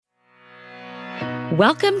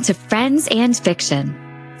Welcome to Friends and Fiction.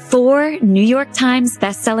 4 New York Times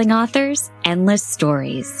bestselling authors, endless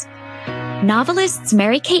stories. Novelists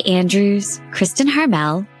Mary Kay Andrews, Kristen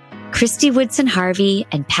Harmel, Christy Woodson Harvey,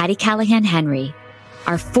 and Patty Callahan Henry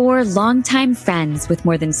are 4 longtime friends with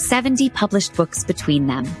more than 70 published books between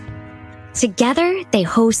them. Together, they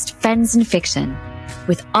host Friends and Fiction,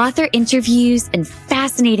 with author interviews and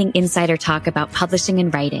fascinating insider talk about publishing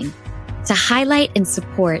and writing to highlight and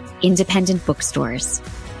support independent bookstores.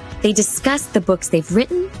 They discuss the books they've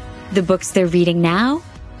written, the books they're reading now,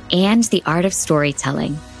 and the art of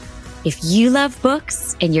storytelling. If you love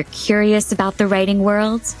books and you're curious about the writing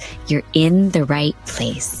world, you're in the right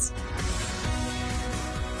place.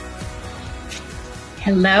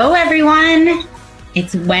 Hello, everyone.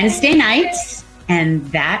 It's Wednesday nights, and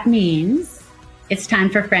that means it's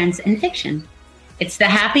time for Friends and Fiction. It's the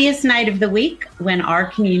happiest night of the week when our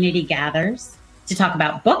community gathers to talk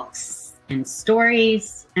about books and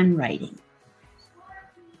stories and writing.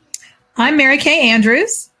 I'm Mary Kay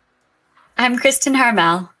Andrews. I'm Kristen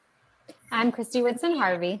Harmel. I'm Christy Woodson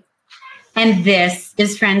Harvey. And this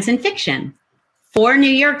is Friends and Fiction. 4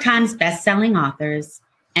 New York Times bestselling authors,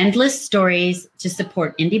 endless stories to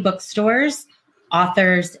support indie bookstores,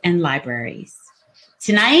 authors, and libraries.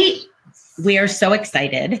 Tonight, we are so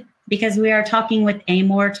excited because we are talking with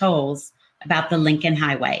Amor Towles about the Lincoln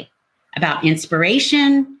Highway, about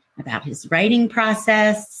inspiration, about his writing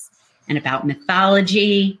process, and about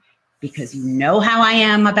mythology, because you know how I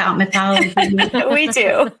am about mythology. We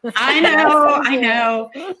do. I know.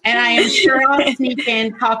 And I am sure I'll sneak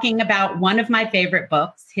in talking about one of my favorite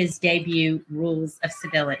books, his debut, Rules of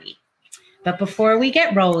Civility. But before we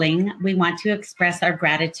get rolling, we want to express our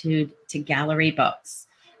gratitude to Gallery Books,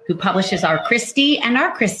 who publishes our Christy and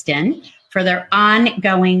our Kristen, for their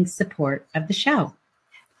ongoing support of the show.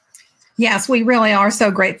 Yes, we really are so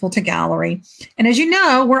grateful to Gallery. And as you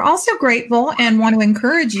know, we're also grateful and want to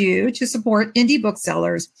encourage you to support indie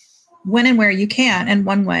booksellers when and where you can. And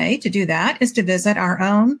one way to do that is to visit our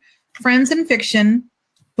own Friends and Fiction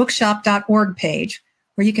bookshop.org page,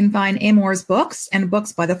 where you can find Amor's books and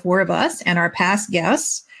books by the 4 of us and our past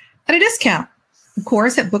guests at a discount. Of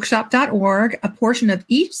course, at bookshop.org, a portion of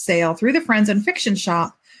each sale through the Friends and Fiction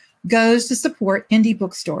shop goes to support indie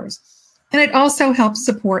bookstores. And it also helps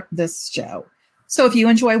support this show. So if you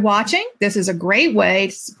enjoy watching, this is a great way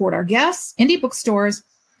to support our guests, indie bookstores,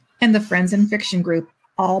 and the Friends and Fiction group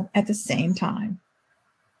all at the same time.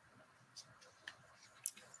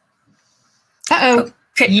 Uh-oh.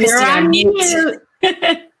 You're on mute.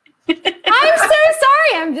 I'm so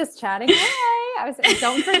sorry. I'm just chatting away.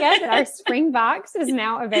 Don't forget that our spring box is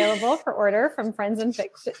now available for order from Friends and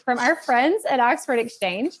Fiction, from our friends at Oxford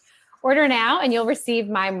Exchange. Order now, and you'll receive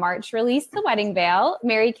my March release, The Wedding Veil,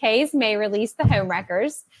 Mary Kay's May release, The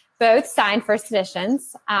Homewreckers, both signed first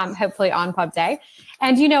editions, hopefully on Pub Day.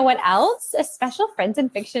 And you know what else? A special Friends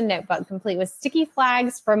and Fiction notebook complete with sticky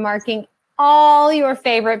flags for marking all your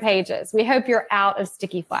favorite pages. We hope you're out of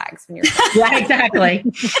sticky flags when you're Yeah, exactly.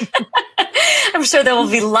 I'm sure there will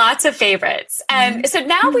be lots of favorites. So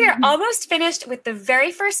now we are almost finished with the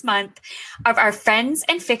very first month of our Friends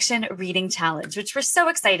and Fiction Reading Challenge, which we're so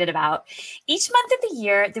excited about. Each month of the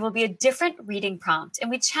year, there will be a different reading prompt, and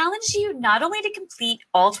we challenge you not only to complete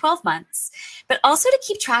all 12 months, but also to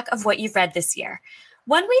keep track of what you've read this year.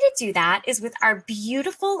 One way to do that is with our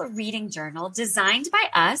beautiful reading journal designed by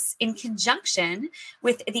us in conjunction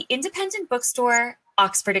with the independent bookstore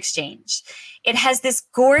Oxford Exchange. It has this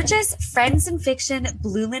gorgeous Friends and Fiction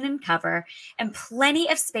blue linen cover and plenty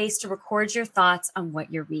of space to record your thoughts on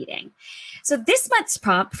what you're reading. So this month's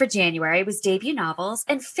prompt for January was debut novels,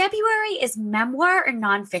 and February is memoir or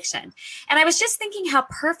nonfiction. And I was just thinking how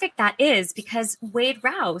perfect that is because Wade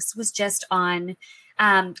Rouse was just on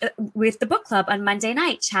with the book club on Monday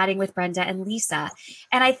night, chatting with Brenda and Lisa.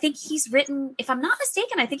 And I think he's written, if I'm not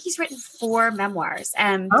mistaken, I think he's written 4 memoirs.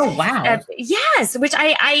 Oh, wow. Yes, which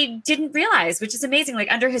I didn't realize, which is amazing,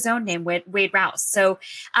 like under his own name, Wade Rouse. So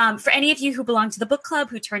for any of you who belong to the book club,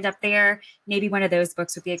 who turned up there, maybe one of those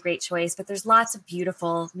books would be a great choice. But there's lots of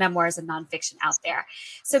beautiful memoirs and nonfiction out there.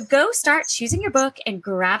 So go start choosing your book and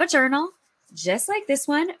grab a journal, just like this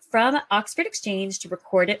one from Oxford Exchange, to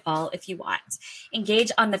record it all if you want.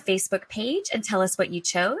 Engage on the Facebook page and tell us what you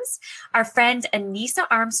chose. Our friend Anissa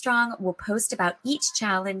Armstrong will post about each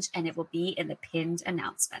challenge, and it will be in the pinned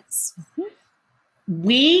announcements.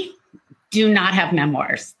 We do not have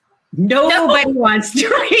memoirs. Nobody wants to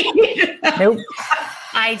read. Nope.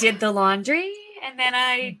 I did the laundry, and then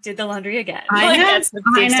I did the laundry again. I know. That's the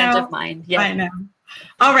extent of mine. I know.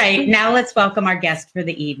 All right, now let's welcome our guest for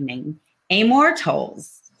the evening. Amor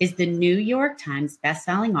Towles is the New York Times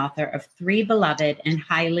bestselling author of 3 beloved and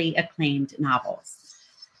highly acclaimed novels.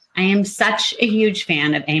 I am such a huge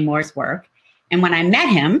fan of Amor's work, and when I met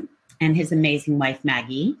him and his amazing wife,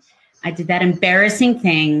 Maggie, I did that embarrassing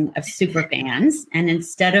thing of superfans, and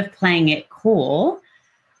instead of playing it cool,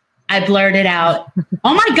 I blurted out,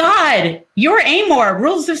 "Oh my God, you're Amor.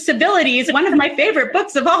 Rules of Civility is one of my favorite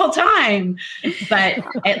books of all time." But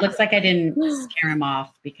it looks like I didn't scare him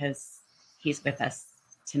off because he's with us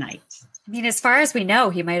tonight. I mean, as far as we know,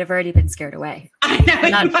 he might have already been scared away. I know.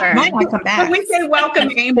 Not sure. Might not come back. When we say welcome,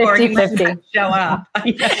 Amor, he might not show up.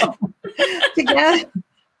 I know.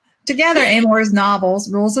 Together, Amor's novels,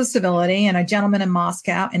 Rules of Civility and A Gentleman in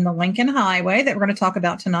Moscow and The Lincoln Highway, that we're going to talk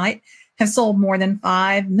about tonight, have sold more than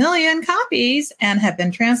 5 million copies and have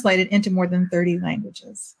been translated into more than 30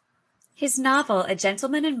 languages. His novel, A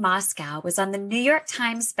Gentleman in Moscow, was on the New York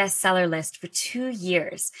Times bestseller list for 2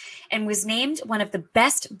 years and was named one of the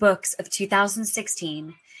best books of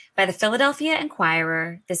 2016 by the Philadelphia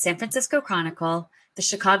Inquirer, the San Francisco Chronicle, the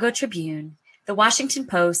Chicago Tribune, the Washington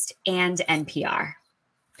Post, and NPR.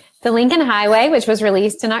 The Lincoln Highway, which was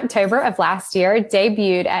released in October of last year,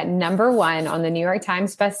 debuted at number 1 on the New York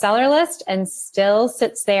Times bestseller list and still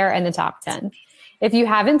sits there in the top 10. If you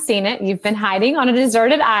haven't seen it, you've been hiding on a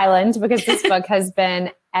deserted island because this book has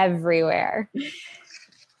been everywhere.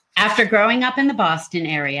 After growing up in the Boston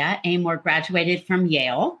area, Amor graduated from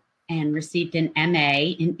Yale and received an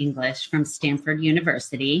MA in English from Stanford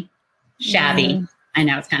University. Shabby. I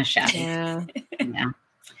know, it's kind of shabby. Yeah. Yeah.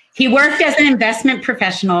 He worked as an investment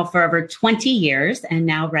professional for over 20 years and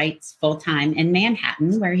now writes full-time in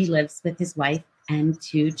Manhattan, where he lives with his wife and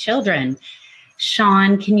 2 children.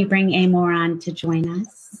 Sean, can you bring Amor on to join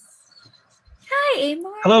us? Hi,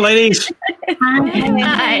 Amor. Hello, ladies.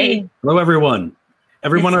 Hi. Hello, everyone.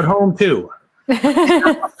 Everyone at home, too.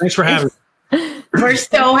 Thanks for having me. We're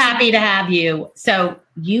so happy to have you. So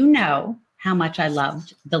you know how much I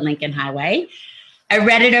loved The Lincoln Highway. I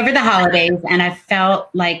read it over the holidays, and I felt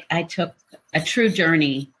like I took a true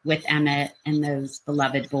journey with Emmett and those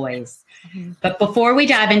beloved boys. Mm-hmm. But before we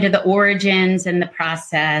dive into the origins and the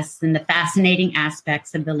process and the fascinating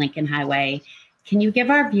aspects of The Lincoln Highway, can you give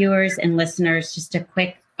our viewers and listeners just a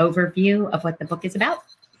quick overview of what the book is about?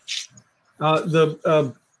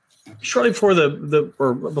 Shortly before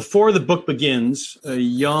before the book begins, a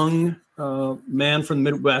young man from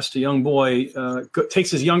the Midwest, a young boy,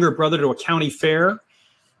 takes his younger brother to a county fair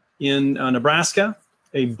in Nebraska.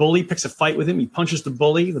 A bully picks a fight with him. He punches the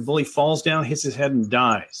bully. The bully falls down, hits his head, and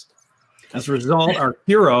dies. As a result, our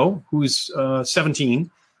hero, who's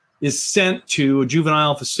 17, is sent to a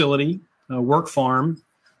juvenile facility, work farm,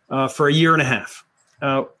 for a year and a half.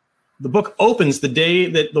 The book opens the day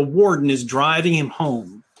that the warden is driving him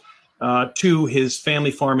home to his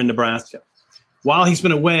family farm in Nebraska. While he's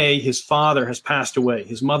been away, his father has passed away.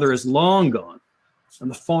 His mother is long gone, and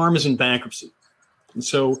the farm is in bankruptcy. And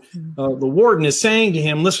so the warden is saying to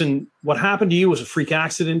him, listen, what happened to you was a freak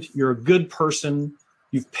accident. You're a good person.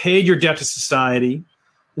 You've paid your debt to society.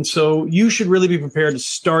 And so you should really be prepared to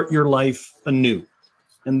start your life anew.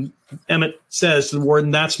 And Emmett says to the warden,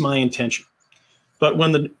 that's my intention. But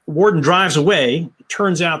when the warden drives away, it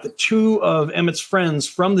turns out that 2 of Emmett's friends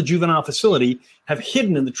from the juvenile facility have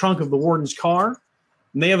hidden in the trunk of the warden's car.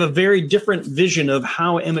 And they have a very different vision of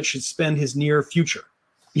how Emmett should spend his near future.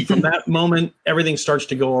 From that moment, everything starts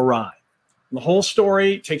to go awry. And the whole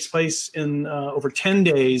story takes place in over 10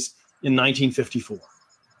 days in 1954.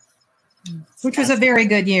 Which was a very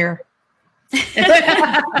good year.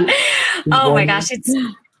 Oh my gosh,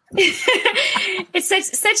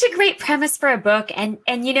 it's such a great premise for a book, and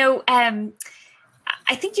you know,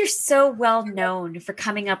 I think you're so well known for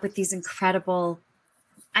coming up with these incredible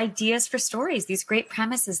ideas for stories, these great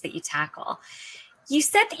premises that you tackle. You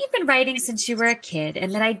said that you've been writing since you were a kid,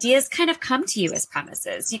 and that ideas kind of come to you as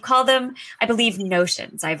premises. You call them, I believe,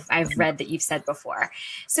 notions. I've read that you've said before.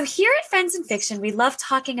 So here at Friends in Fiction, we love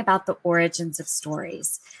talking about the origins of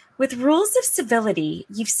stories. With Rules of Civility,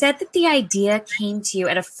 you've said that the idea came to you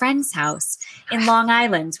at a friend's house in Long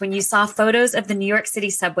Island when you saw photos of the New York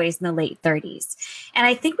City subways in the late 30s. And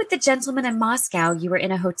I think with The Gentleman in Moscow, you were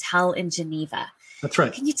in a hotel in Geneva. That's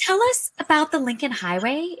right. Can you tell us about the Lincoln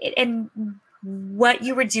Highway and what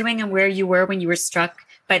you were doing and where you were when you were struck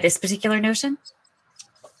by this particular notion?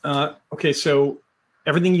 Okay, so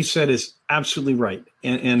everything you said is absolutely right.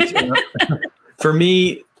 And for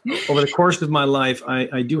me, over the course of my life,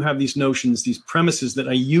 I do have these notions, these premises that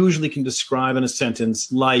I usually can describe in a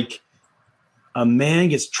sentence, like a man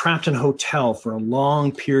gets trapped in a hotel for a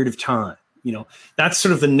long period of time. You know, that's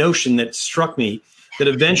sort of the notion that struck me that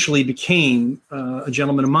eventually became A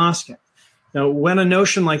Gentleman in Moscow. Now, when a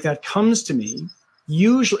notion like that comes to me,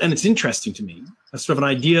 usually, and it's interesting to me, that's sort of an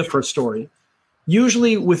idea for a story,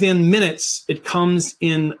 usually within minutes, it comes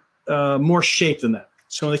in more shape than that.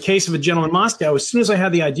 So in the case of A Gentleman in Moscow, as soon as I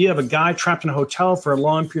had the idea of a guy trapped in a hotel for a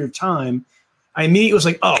long period of time, I immediately was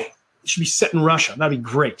like, oh, it should be set in Russia. That'd be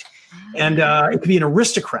great. And it could be an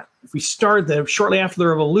aristocrat. If we start shortly after the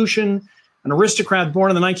revolution, an aristocrat born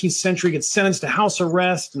in the 19th century gets sentenced to house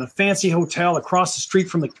arrest in a fancy hotel across the street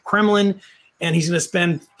from the Kremlin, and he's going to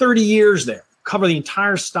spend 30 years there, cover the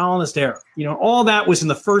entire Stalinist era. All that was in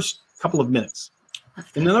the first couple of minutes.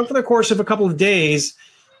 And then over the course of a couple of days,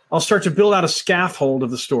 I'll start to build out a scaffold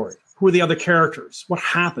of the story. Who are the other characters? What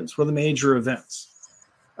happens? What are the major events?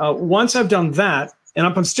 Once I've done that, and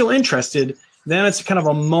if I'm still interested, then it's kind of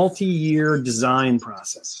a multi-year design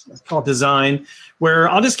process. I call it design, where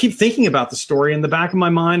I'll just keep thinking about the story in the back of my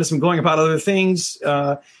mind as I'm going about other things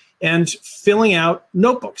and filling out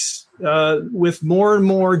notebooks with more and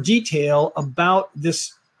more detail about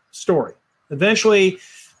this story. Eventually,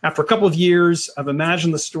 after a couple of years, I've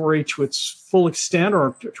imagined the story to its full extent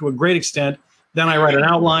or to a great extent. Then I write an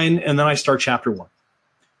outline, and then I start chapter 1.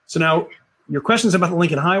 So now your question is about the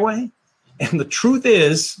Lincoln Highway. And the truth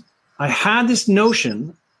is, I had this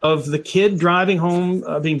notion of the kid driving home,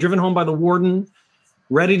 being driven home by the warden,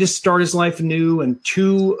 ready to start his life anew, and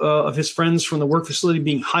 2 of his friends from the work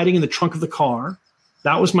facility hiding in the trunk of the car.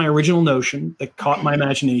 That was my original notion that caught my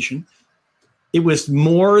imagination. It was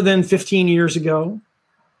more than 15 years ago.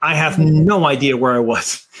 I have no idea where I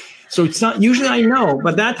was. So it's not, usually I know,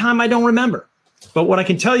 but that time I don't remember. But what I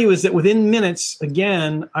can tell you is that within minutes,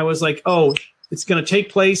 again, I was like, oh, it's going to take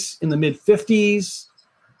place in the mid-50s.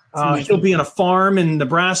 He'll be on a farm in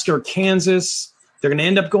Nebraska or Kansas. They're going to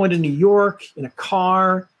end up going to New York in a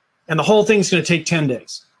car, and the whole thing's going to take 10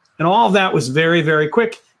 days. And all of that was very, very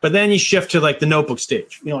quick. But then you shift to like the notebook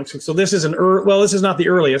stage. So this is this is not the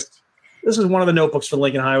earliest. This is one of the notebooks for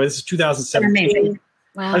Lincoln Highway. This is 2017. Amazing.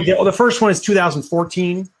 Wow. The first one is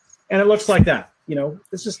 2014, and it looks like that.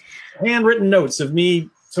 It's just handwritten notes of me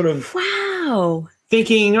sort of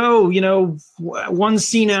thinking, one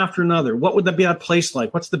scene after another. What would that place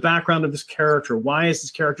like? What's the background of this character? Why is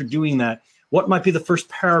this character doing that? What might be the first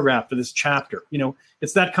paragraph of this chapter?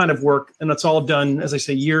 It's that kind of work, and it's all done, as I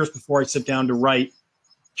say, years before I sit down to write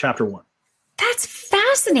chapter 1. That's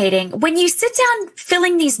fascinating. When you sit down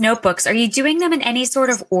filling these notebooks, are you doing them in any sort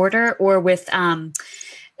of order or with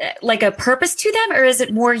like a purpose to them? Or is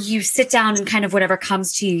it more you sit down and kind of whatever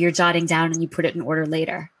comes to you, you're jotting down and you put it in order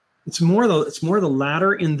later? It's more the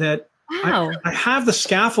latter, in that I have the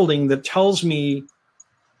scaffolding that tells me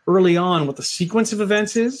early on what the sequence of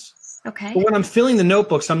events is. Okay. But when I'm filling the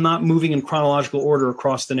notebooks, I'm not moving in chronological order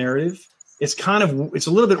across the narrative. It's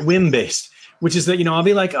a little bit whim based, which is that, I'll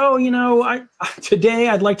be like, today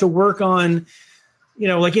I'd like to work on,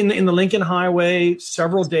 like in the Lincoln Highway,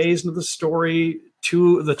 several days into the story,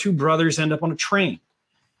 the 2 brothers end up on a train.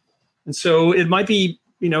 And so it might be,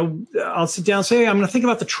 I'll sit down and say, hey, I'm going to think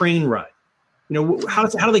about the train ride. How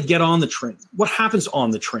do they get on the train? What happens on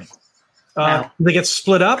the train? They get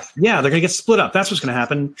split up. Yeah, they're going to get split up. That's what's going to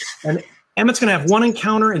happen. And Emmett's going to have one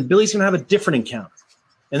encounter and Billy's going to have a different encounter.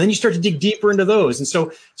 And then you start to dig deeper into those. And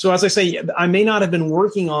so as I say, I may not have been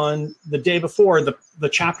working on the day before, the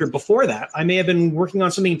chapter before that. I may have been working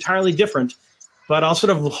on something entirely different, but I'll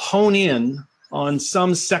sort of hone in on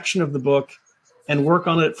some section of the book and work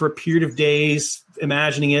on it for a period of days,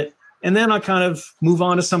 imagining it. And then I'll kind of move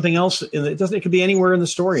on to something else. It could be anywhere in the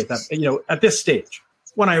story at this stage.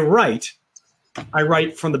 When I write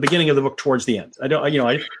from the beginning of the book towards the end.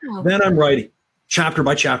 Then I'm writing chapter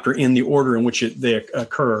by chapter in the order in which they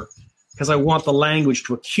occur, because I want the language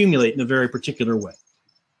to accumulate in a very particular way.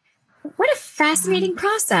 What a fascinating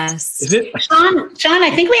process. Is it? Sean,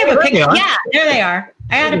 I think we have a picture. Yeah, there they are.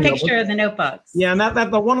 I had a picture of the notebooks. Yeah, and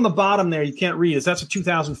that the one on the bottom there you can't read. That's a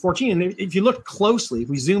 2014. And if you look closely, if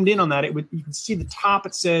we zoomed in on that, you can see the top.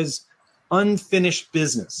 It says unfinished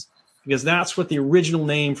business, because that's what the original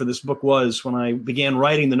name for this book was when I began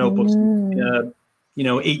writing the notebooks,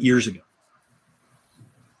 8 years ago.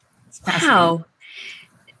 Wow.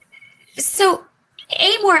 So,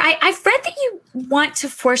 Amor, I've read that you want to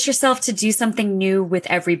force yourself to do something new with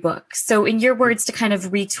every book. So, in your words, to kind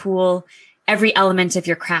of retool every element of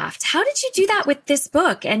your craft. How did you do that with this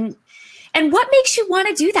book? And what makes you want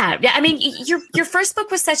to do that? I mean, your first book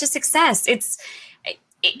was such a success.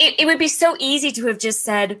 It would be so easy to have just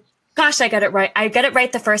said, gosh, I got it right. I got it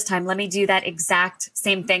right the first time. Let me do that exact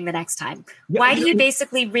same thing the next time. Why do you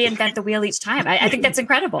basically reinvent the wheel each time? I think that's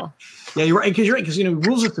incredible. Yeah, you're right. Because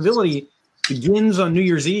Rules of Civility begins on New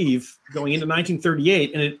Year's Eve going into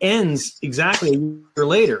 1938, and it ends exactly a year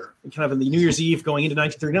later, kind of in the New Year's Eve going into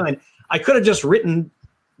 1939. I could have just written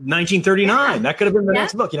 1939. That could have been the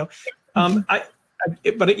next book,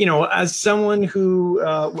 But as someone who,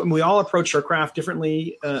 when we all approach our craft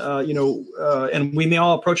differently, and we may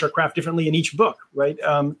all approach our craft differently in each book, right?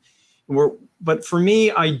 But for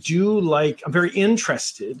me, I'm very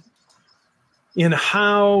interested in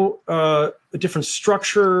how a different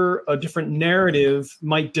structure, a different narrative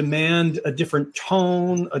might demand a different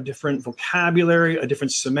tone, a different vocabulary, a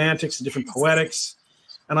different semantics, a different poetics.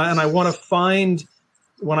 And I want to find,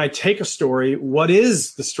 when I take a story, what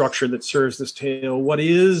is the structure that serves this tale? What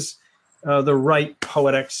is the right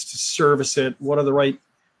poetics to service it? What are the right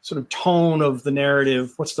sort of tone of the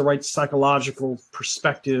narrative? What's the right psychological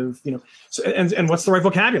perspective? And what's the right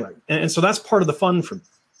vocabulary? And so that's part of the fun for me.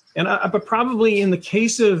 But probably in the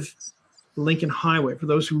case of Lincoln Highway, for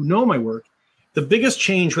those who know my work, the biggest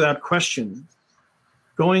change, without question,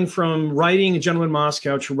 going from writing A Gentleman in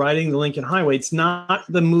Moscow to writing The Lincoln Highway, it's not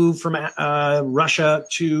the move from Russia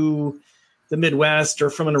to the Midwest, or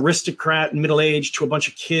from an aristocrat in middle age to a bunch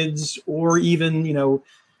of kids, or even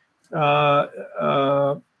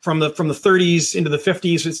from the 30s into the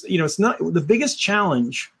 50s. It's not. The biggest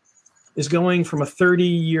challenge is going from a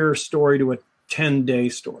 30-year story to a 10-day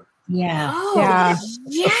story. Yeah. Oh,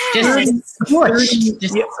 Yeah.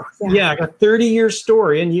 Yeah, a 30-year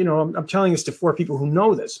story. And, I'm telling this to 4 people who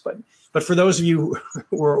know this, but for those of you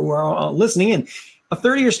who are listening in, a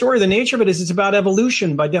 30-year story, the nature of it is it's about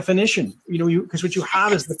evolution by definition. Because what you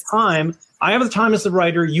have is the time. I have the time as the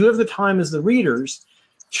writer. You have the time as the readers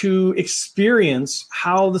to experience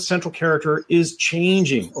how the central character is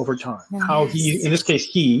changing over time. Yes. How he, in this case,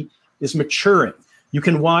 he is maturing. You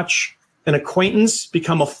can watch an acquaintance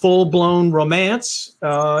become a full-blown romance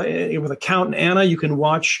with a Count and Anna. You can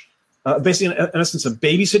watch, basically, in essence, a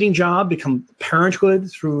babysitting job become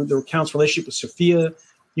parenthood through the Count's relationship with Sophia.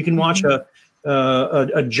 You can watch a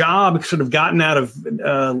job sort of gotten out of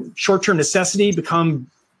short-term necessity become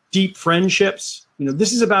deep friendships.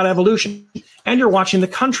 This is about evolution, and you're watching the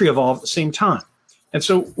country evolve at the same time. And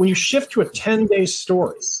so when you shift to a 10-day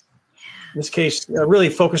story, in this case, really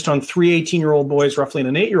focused on 3 18-year-old boys, roughly,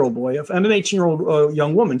 and an 8-year-old boy, and an 18-year-old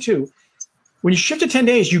young woman, too. When you shift to 10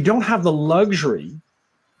 days, you don't have the luxury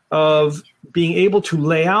of being able to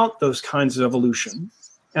lay out those kinds of evolution,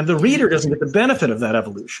 and the reader doesn't get the benefit of that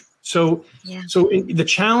evolution. So the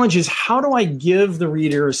challenge is, how do I give the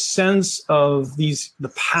reader a sense of the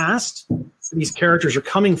past these characters are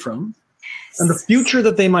coming from, and the future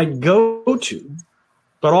that they might go to,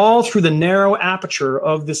 but all through the narrow aperture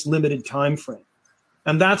of this limited time frame.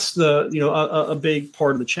 And that's a big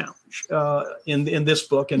part of the challenge in this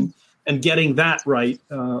book, and getting that right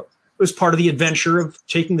was part of the adventure of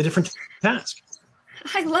taking the different task.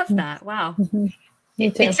 I love that. Wow. Mm-hmm.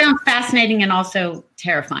 It sounds fascinating and also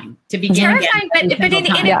terrifying to begin. Terrifying, but in a good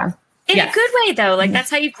way, though. Like, that's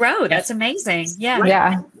how you grow. That's amazing. Yeah.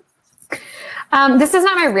 Yeah. This is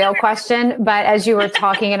not my real question, but as you were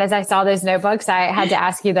talking and as I saw those notebooks, I had to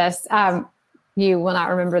ask you this. You will not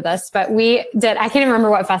remember this, but I can't even remember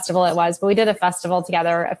what festival it was, but we did a festival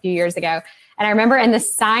together a few years ago. And I remember in the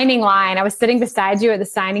signing line, I was sitting beside you at the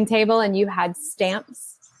signing table, and you had stamps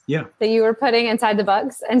that you were putting inside the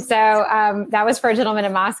books. And so that was for A Gentleman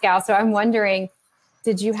in Moscow. So I'm wondering,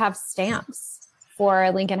 did you have stamps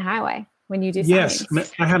for Lincoln Highway when you do signings? Yes,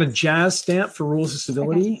 I had a jazz stamp for Rules of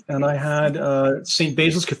Civility, and I had St.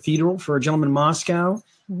 Basil's Cathedral for A Gentleman in Moscow,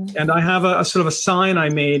 and I have a sort of a sign I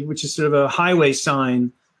made, which is sort of a highway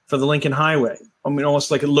sign for the Lincoln Highway. I mean,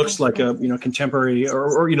 almost like it looks like a contemporary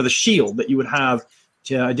or the shield that you would have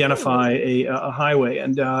to identify a highway,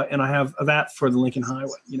 and I have that for the Lincoln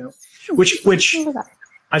Highway. Which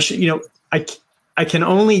I should I can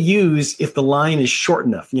only use if the line is short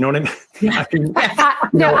enough. You know what I mean? I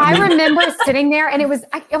remember sitting there, and it was,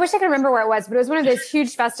 I wish I could remember where it was, but it was one of those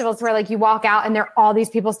huge festivals where, like, you walk out and there are all these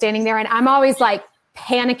people standing there, and I'm always like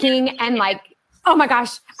panicking and like, oh my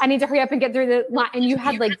gosh, I need to hurry up and get through the line. And you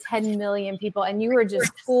had like 10 million people, and you were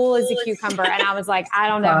just cool as a cucumber. And I was like, I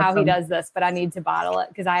don't know how he does this, but I need to bottle it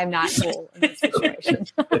because I am not cool in this situation.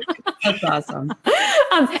 That's awesome.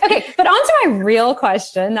 Okay, but on to my real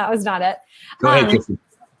question. That was not it. Go ahead, Kissy.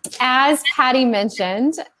 As Patty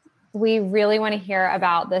mentioned, we really want to hear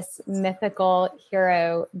about this mythical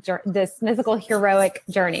heroic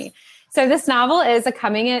journey. So this novel is a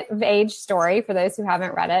coming-of-age story, for those who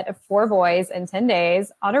haven't read it, of 4 boys in 10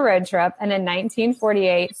 days on a road trip in a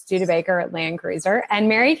 1948 Studebaker Land Cruiser. And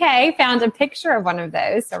Mary Kay found a picture of one of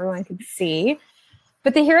those so everyone could see.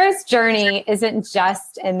 But the hero's journey isn't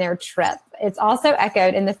just in their trip. it's also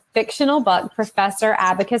echoed in the fictional book Professor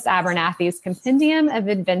Abacus Abernathy's Compendium of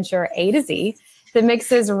Adventure A to Z that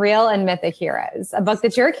mixes real and mythic heroes, a book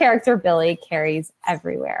that your character Billy carries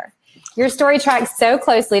everywhere. Your story tracks so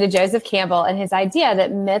closely to Joseph Campbell and his idea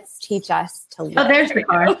that myths teach us to live. Oh, there's the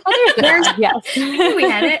car. Oh, there's the car. Yes. We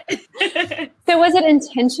had it. So was it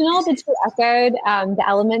intentional that you echoed the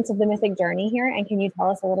elements of the mythic journey here? And can you tell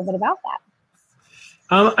us a little bit about that?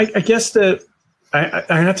 I guess that I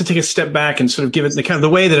have to take a step back and sort of give it the kind of the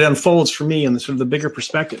way that it unfolds for me and the sort of the bigger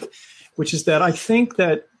perspective, which is that I think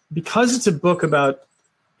that because it's a book about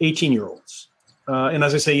 18-year-olds, and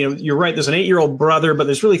as I say, you're right, there's an 8-year-old brother, but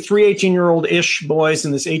there's really 3 18-year-old-ish boys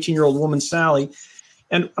and this 18-year-old woman, Sally.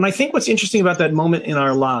 And I think what's interesting about that moment in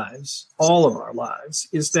our lives, all of our lives,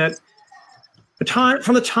 is that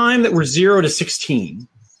from the time that we're 0 to 16,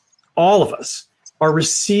 all of us are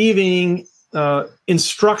receiving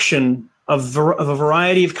instruction of a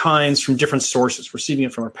variety of kinds from different sources, receiving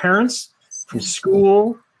it from our parents, from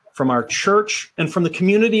school, from our church, and from the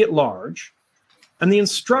community at large. And the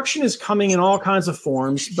instruction is coming in all kinds of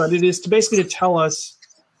forms, but it is basically to tell us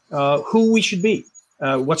who we should be,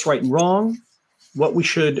 what's right and wrong, what we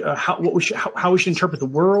should, how we should interpret the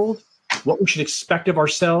world, what we should expect of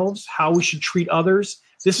ourselves, how we should treat others.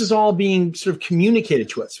 This is all being sort of communicated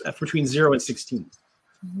to us between 0 and 16.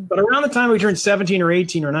 But around the time we turn 17 or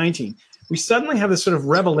 18 or 19, we suddenly have this sort of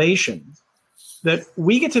revelation that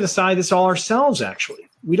we get to decide this all ourselves, actually.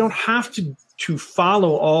 We don't have to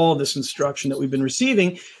follow all this instruction that we've been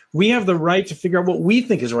receiving. We have the right to figure out what we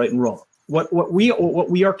think is right and wrong, what we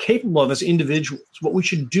are capable of as individuals, what we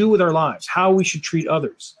should do with our lives, how we should treat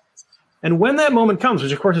others. And when that moment comes,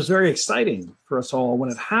 which of course is very exciting for us all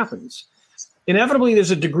when it happens, inevitably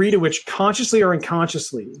there's a degree to which consciously or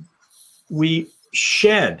unconsciously we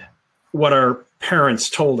shed what our parents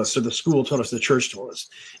told us or the school told us, the church told us.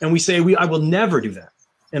 And we say, I will never do that,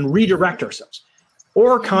 and redirect ourselves.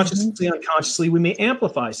 Or consciously, unconsciously, we may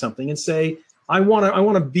amplify something and say, I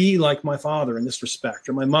want to be like my father in this respect,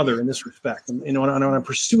 or my mother in this respect, and I want to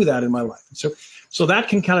pursue that in my life. And so that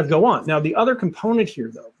can kind of go on. Now, the other component here,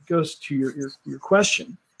 though, goes to your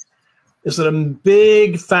question, is that a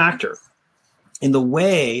big factor in the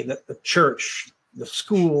way that the church, the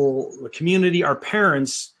school, the community, our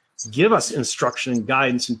parents give us instruction and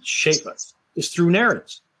guidance and shape us is through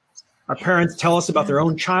narratives. Our parents tell us about their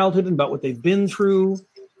own childhood and about what they've been through.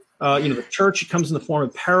 The church, it comes in the form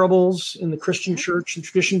of parables in the Christian church and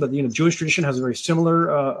tradition, but the Jewish tradition has a very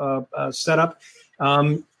similar setup.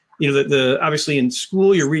 Obviously in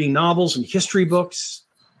school, you're reading novels and history books.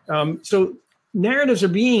 So narratives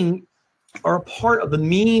are a part of the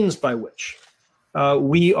means by which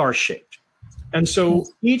we are shaped. And so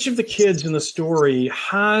each of the kids in the story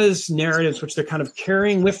has narratives which they're kind of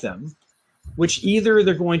carrying with them, which either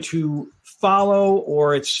they're going to follow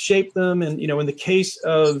or it's shaped them. And, in the case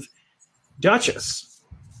of Duchess,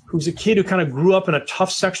 who's a kid who kind of grew up in a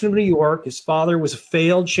tough section of New York. His father was a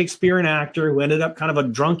failed Shakespearean actor who ended up kind of a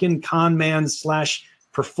drunken con man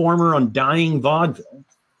 / performer on dying vaudeville.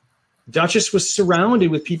 Duchess was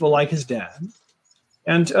surrounded with people like his dad.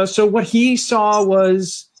 And so what he saw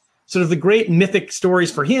was sort of the great mythic stories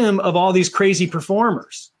for him of all these crazy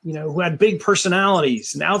performers, who had big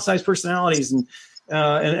personalities and outsized personalities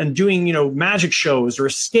and doing, magic shows or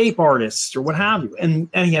escape artists or what have you. And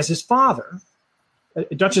he has his father.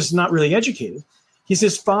 Duchess is not really educated. He's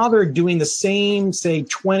his father doing the same, say,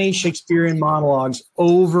 20 Shakespearean monologues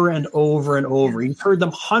over and over and over. He's heard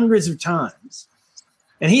them hundreds of times.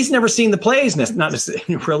 And he's never seen the plays, not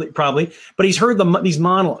necessarily, really, probably, but he's heard these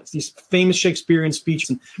monologues, these famous Shakespearean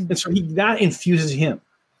speeches. And so that infuses him.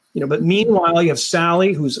 But meanwhile, you have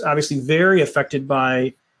Sally, who's obviously very affected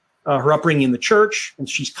by her upbringing in the church. And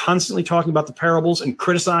she's constantly talking about the parables and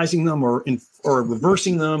criticizing them or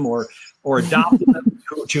reversing them or adopting them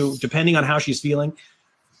to depending on how she's feeling.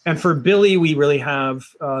 And for Billy, we really have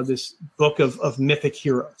this book of mythic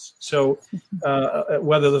heroes. So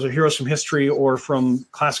whether those are heroes from history or from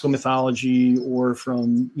classical mythology or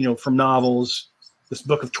from novels, this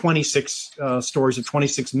book of 26 stories of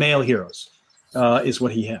 26 male heroes is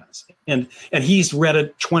what he has. And he's read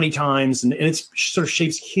it 20 times and it sort of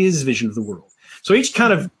shapes his vision of the world. So each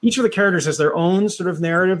of the characters has their own sort of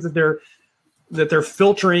narrative that they're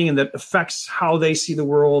filtering and that affects how they see the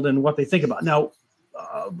world and what they think about. Now,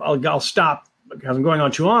 I'll stop because I'm going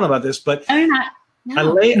on too long about this, but I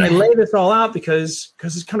lay this all out because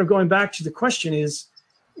it's kind of going back to the question is,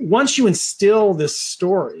 once you instill this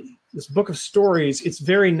story, this book of stories, it's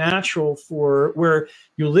very natural for where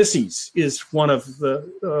Ulysses is one of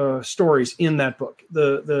the stories in that book.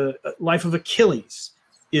 The life of Achilles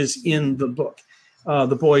is in the book.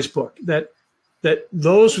 the boys' book, that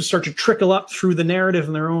those would start to trickle up through the narrative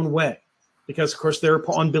in their own way, because of course they're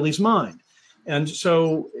on Billy's mind. And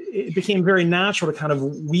so it became very natural to kind of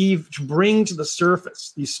to bring to the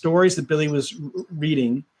surface these stories that Billy was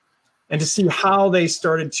reading, and to see how they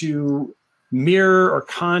started to mirror or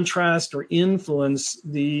contrast or influence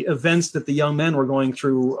the events that the young men were going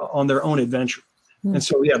through on their own adventure. And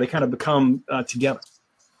so, they kind of become together.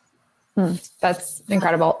 That's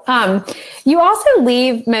incredible. You also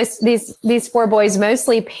leave these four boys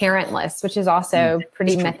mostly parentless, which is also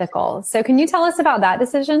pretty mythical. So can you tell us about that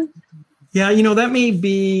decision? Yeah, that may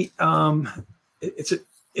be,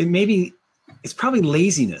 it's probably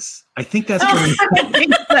laziness. I think that's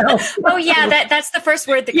Oh yeah, that's the first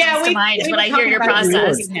word that comes to mind when I hear your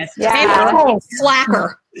process. Yeah.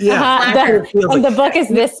 Slacker. Yeah. The book is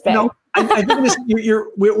this big. I think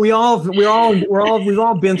we've all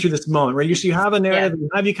been through this moment, right? You have a narrative, and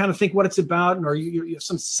have you kind of think what it's about, or you have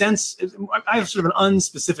some sense. I have sort of an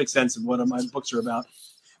unspecific sense of what my books are about,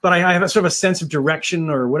 but I have a sort of a sense of direction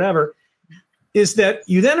or whatever. Is that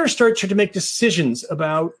you then start to make decisions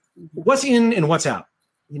about what's in and what's out,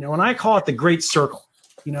 and I call it the great circle,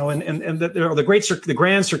 and the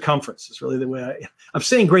grand circumference is really the way I'm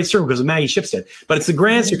saying great circle because of Maggie Shipstead, but it's the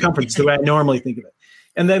grand circumference the way I normally think of it.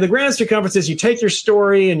 And then the grand circumference is you take your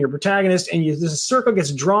story and your protagonist, and this circle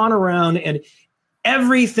gets drawn around, and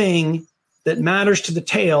everything that matters to the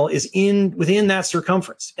tale is within that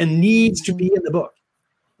circumference and needs to be in the book.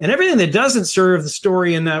 And everything that doesn't serve the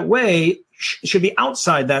story in that way should be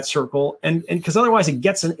outside that circle, and because otherwise it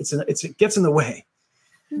gets in the way.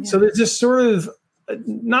 Yeah. So there's this sort of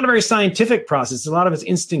not a very scientific process. A lot of it's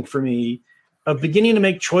instinct for me, of beginning to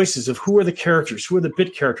make choices of who are the characters, who are the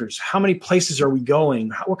bit characters, how many places are we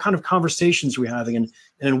going, what kind of conversations are we having, and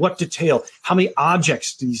in what detail, how many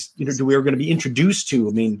objects do we are going to be introduced to?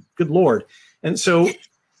 I mean, good Lord. And so,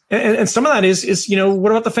 and some of that is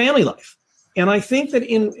what about the family life? And I think that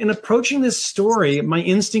in approaching this story, my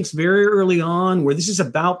instincts very early on were this is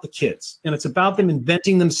about the kids, and it's about them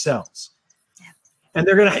inventing themselves. Yeah. And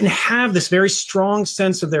they're going to have this very strong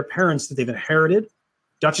sense of their parents that they've inherited.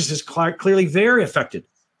 Duchess is clearly very affected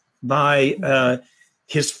by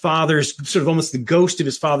his father's sort of almost the ghost of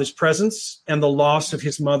his father's presence and the loss of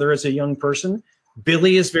his mother as a young person.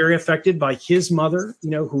 Billy is very affected by his mother,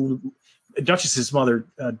 who Duchess's mother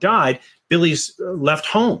died. Billy's left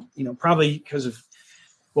home, probably because of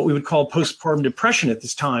what we would call postpartum depression at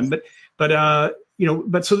this time. But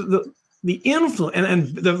so the influence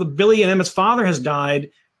and the Billy and Emmett's father has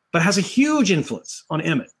died, but has a huge influence on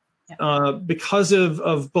Emmett. Because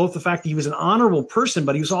of both the fact that he was an honorable person,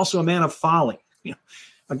 but he was also a man of folly.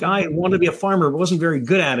 A guy who wanted to be a farmer but wasn't very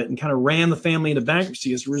good at it, and kind of ran the family into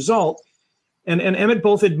bankruptcy as a result. And Emmett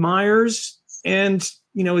both admires and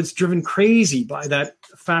is driven crazy by that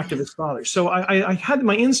fact of his father. So I had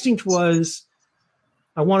my instinct was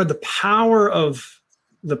I wanted the power of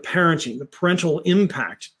the parenting, the parental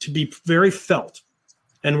impact, to be very felt,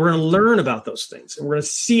 and we're going to learn about those things, and we're going to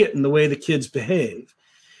see it in the way the kids behave.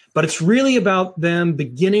 But it's really about them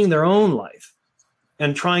beginning their own life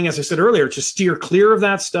and trying, as I said earlier, to steer clear of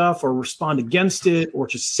that stuff or respond against it or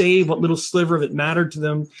to save what little sliver of it mattered to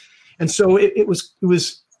them. And so it was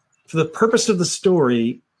for the purpose of the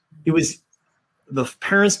story, it was the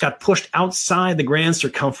parents got pushed outside the grand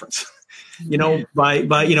circumference, by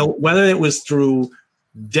whether it was through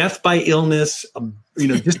death by illness,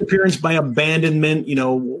 disappearance by abandonment,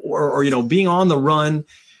 or being on the run.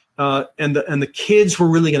 And the kids were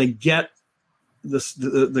really going to get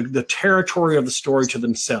the territory of the story to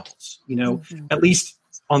themselves, at least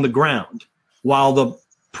on the ground, while the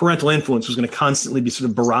parental influence was going to constantly be sort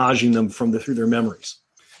of barraging them through their memories.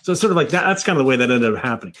 So it's sort of like that. That's kind of the way that ended up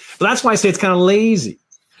happening. But that's why I say it's kind of lazy,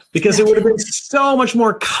 because it would have been so much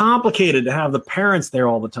more complicated to have the parents there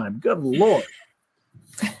all the time. Good Lord.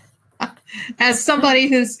 As somebody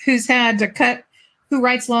who's had to cut, who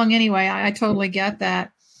writes long anyway, I totally get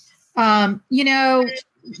that.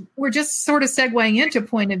 We're just sort of segueing into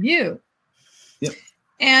point of view. Yep.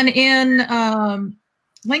 And in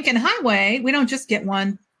Lincoln Highway, we don't just get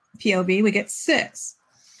one POV, we get 6.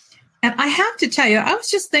 And I have to tell you, I was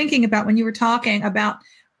just thinking about when you were talking about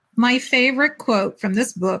my favorite quote from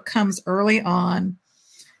this book comes early on.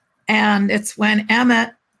 And it's when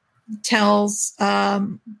Emmett tells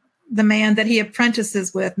the man that he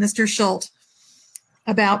apprentices with, Mr. Schultz,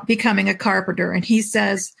 about becoming a carpenter. And he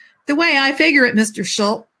says, "The way I figure it, Mr.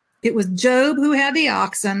 Schultz, it was Job who had the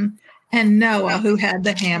oxen and Noah who had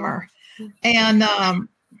the hammer." And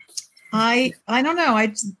I don't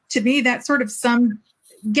know. To me, that sort of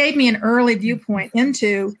gave me an early viewpoint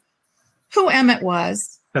into who Emmett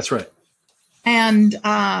was. That's right. And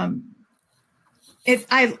I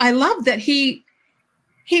love that he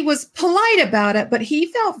was polite about it, but he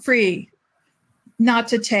felt free not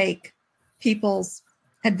to take people's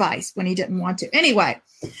advice when he didn't want to. Anyway,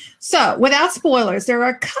 so without spoilers, there are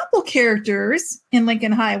a couple characters in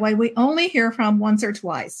Lincoln Highway we only hear from once or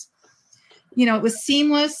twice. You know, it was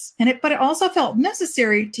seamless, but it also felt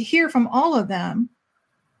necessary to hear from all of them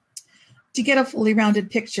to get a fully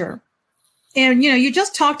rounded picture. And, you know, you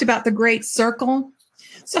just talked about the great circle.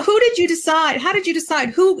 So who did you decide? How did you decide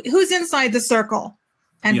who's inside the circle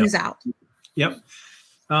and who's out? Yep.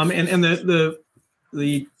 And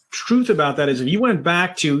the truth about that is if you went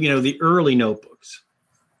back to, you know, the early notebooks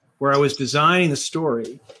where I was designing the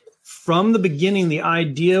story, from the beginning, the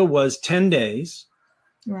idea was 10 days.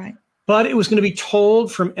 Right. But it was going to be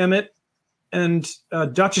told from Emmett and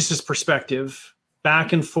Duchess's perspective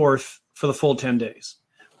back and forth for the full 10 days.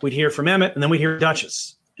 We'd hear from Emmett, and then we'd hear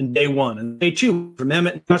Duchess in day one. And day two, from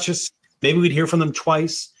Emmett and Duchess, maybe we'd hear from them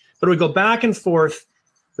twice. But it would go back and forth.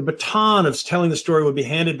 The baton of telling the story would be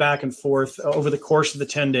handed back and forth over the course of the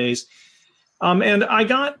 10 days. And I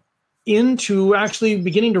got into actually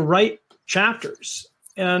beginning to write chapters.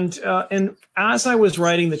 And as I was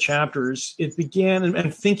writing the chapters, it began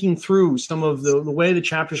and thinking through some of the way the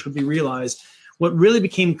chapters would be realized. What really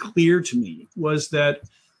became clear to me was that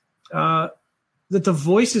the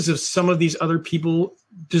voices of some of these other people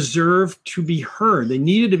deserved to be heard. They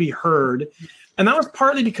needed to be heard. And that was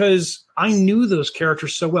partly because I knew those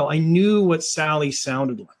characters so well. I knew what Sally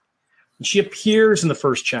sounded like. And she appears in the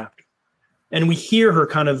first chapter. And we hear her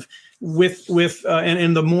kind of and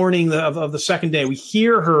in the morning of the second day, we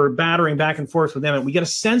hear her battering back and forth with Emmett. We get a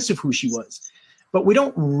sense of who she was. But we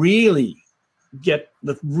don't really get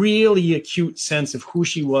the really acute sense of who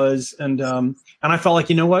she was. And I felt like,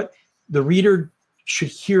 you know what? The reader should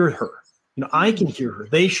hear her. You know, I can hear her.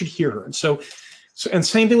 They should hear her. And so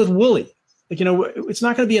same thing with Wooly. Like, you know, it's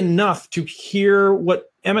not going to be enough to hear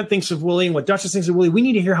what Emmett thinks of Wooly and what Duchess thinks of Wooly. We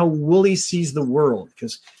need to hear how Wooly sees the world,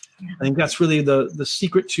 because I think that's really the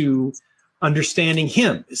secret to understanding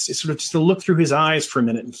him. Is sort of just to look through his eyes for a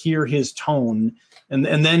minute and hear his tone, and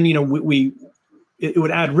then, you know, it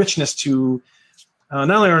would add richness to not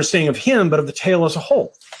only our understanding of him but of the tale as a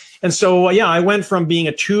whole. And so, I went from being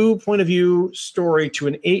a 2 point of view story to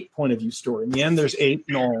an 8 point of view story. In the end, there's 8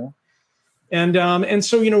 in all. And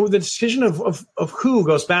so, you know, the decision of who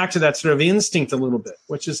goes back to that sort of instinct a little bit,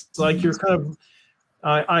 which is like you're kind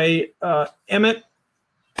of Emmett.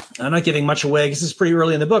 I'm not giving much away because it's pretty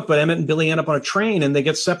early in the book, but Emmett and Billy end up on a train and they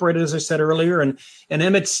get separated, as I said earlier. And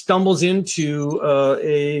Emmett stumbles into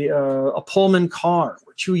a Pullman car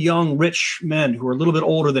where 2 young, rich men who are a little bit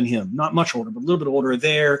older than him, not much older, but a little bit older, are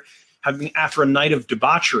there after a night of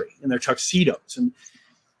debauchery in their tuxedos.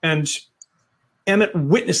 And Emmett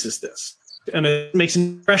witnesses this. And it makes an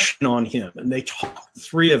impression on him. And they talk,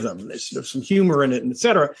 3 of them. There's sort of some humor in it, and et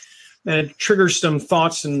cetera. And it triggers some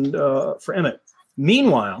thoughts for Emmett.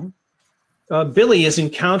 Meanwhile, Billy is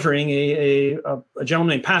encountering a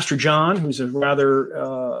gentleman named Pastor John, who's a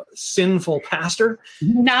rather sinful pastor.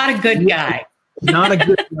 Not a good guy. Not a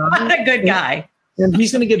good guy. Not a good guy. And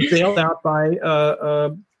he's going to get bailed out by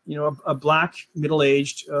a black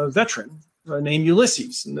middle-aged veteran named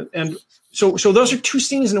Ulysses. And so those are 2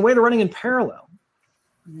 scenes in a way they're running in parallel.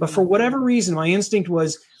 But for whatever reason, my instinct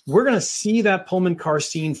was we're going to see that Pullman car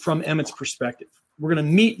scene from Emmett's perspective. We're going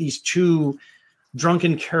to meet these 2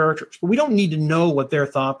 drunken characters, but we don't need to know what their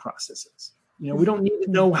thought process is. You know, we don't need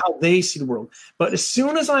to know how they see the world. But as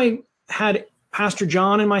soon as I had Pastor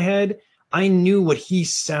John in my head, I knew what he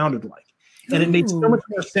sounded like. And it made so much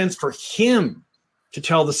more sense for him to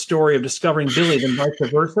tell the story of discovering Billy than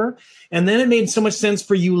vice versa. And then it made so much sense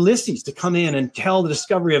for Ulysses to come in and tell the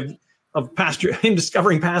discovery of him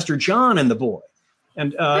discovering Pastor John and the boy.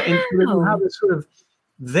 And you have this sort of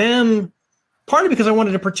them, partly because I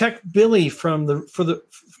wanted to protect Billy from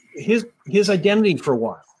his identity for a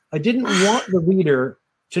while. I didn't want the reader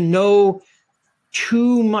to know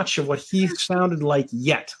too much of what he sounded like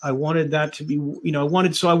yet. I wanted that to be, I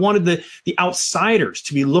wanted the outsiders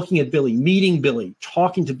to be looking at Billy, meeting Billy,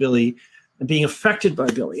 talking to Billy, and being affected by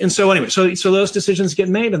Billy. And so anyway, so those decisions get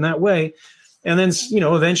made in that way. And then,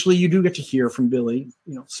 eventually you do get to hear from Billy,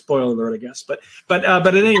 spoiler alert, I guess. But at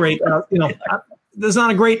any rate, there's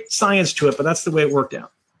not a great science to it, but that's the way it worked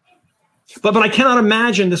out. But I cannot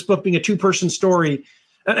imagine this book being a 2-person story.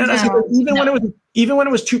 Even when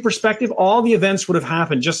it was 2 perspective, all the events would have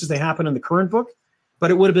happened just as they happen in the current book,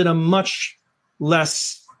 but it would have been a much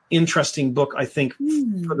less interesting book, I think,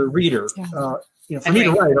 for the reader. For me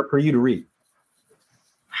to write or for you to read.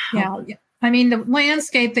 Yeah. I mean, the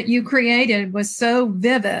landscape that you created was so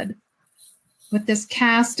vivid with this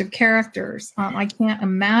cast of characters. I can't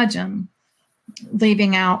imagine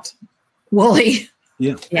leaving out Wooly.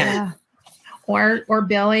 Yeah. Or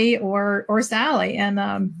Billy or Sally. And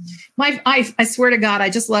I swear to God, I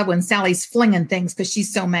just love when Sally's flinging things because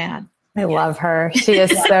she's so mad. I love her. She is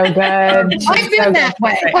so good. I've been that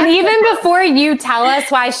way. And even before you tell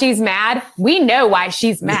us why she's mad, we know why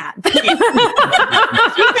she's mad. She's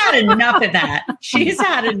had enough of that. She's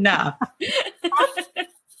had enough.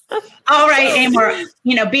 All right, Amor,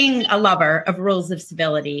 being a lover of Rules of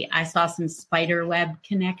Civility, I saw some spider web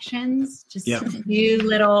connections, just a few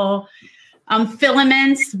little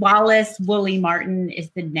filaments. Wallace Wooly Martin is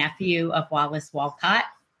the nephew of Wallace Walcott.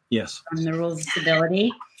 Yes. From the Rules of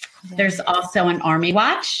Civility. There's also an army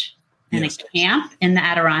watch and a camp in the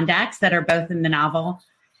Adirondacks that are both in the novel.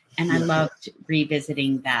 And I loved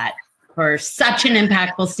revisiting that for such an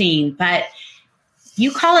impactful scene. But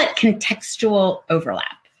you call it contextual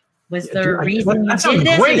overlap. Was there a reason you did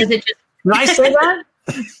this? Great. Or was it just... Did I say that?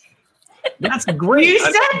 That's great. You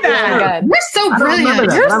said that. We're so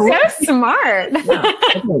brilliant. You're so smart.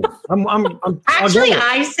 Actually,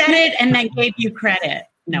 I said it and then gave you credit.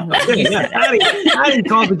 No, I didn't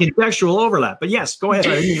call it contextual overlap, but yes, go ahead.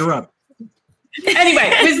 I didn't interrupt.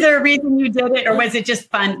 Anyway, was there a reason you did it, or was it just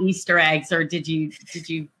fun Easter eggs, or did you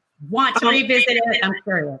want to revisit it? I'm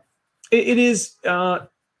curious. It is an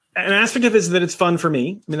aspect of it is that it's fun for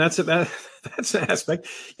me. I mean, that's an aspect.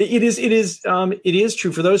 It is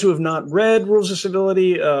true for those who have not read Rules of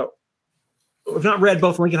Civility, have not read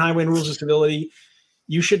both Lincoln Highway and Rules of Civility.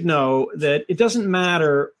 You should know that it doesn't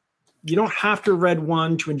matter. You don't have to read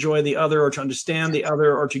one to enjoy the other or to understand the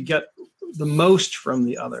other or to get the most from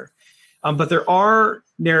the other. But there are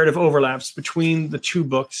narrative overlaps between the two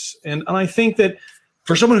books. And I think that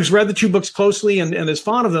for someone who's read the two books closely and is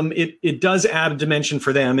fond of them, it does add a dimension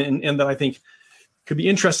for them and that I think could be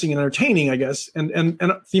interesting and entertaining, I guess, and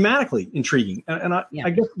thematically intriguing. And I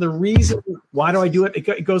guess the reason, why do I do it?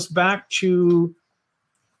 It goes back to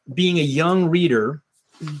being a young reader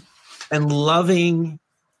and loving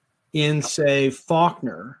in, say,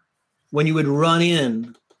 Faulkner, when you would run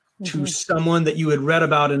in to someone that you had read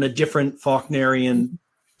about in a different Faulknerian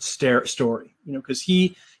story, because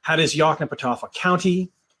he had his Yoknapatawpha County,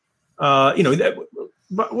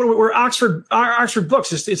 we're Oxford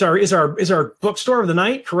Books is our bookstore of the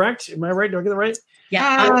night, correct? Am I right? Do I get that right?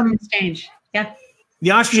 Yeah, Exchange. Yeah.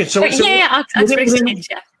 The Oxford Exchange. Oxford Exchange.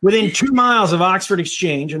 Within 2 miles of Oxford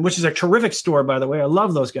Exchange, and which is a terrific store, by the way. I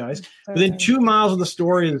love those guys. Within 2 miles of the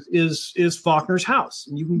store is Faulkner's house,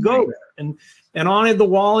 and you can go there. And on the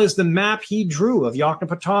wall is the map he drew of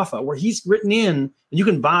Yoknapatawpha, where he's written in, and you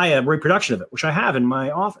can buy a reproduction of it, which I have in my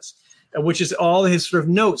office, which is all his sort of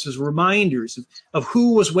notes, his reminders of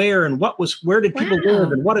who was where and where did people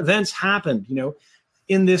live and what events happened,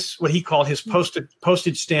 in this, what he called his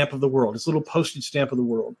postage stamp of the world, his little postage stamp of the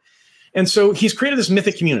world. And so he's created this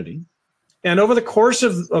mythic community. And over the course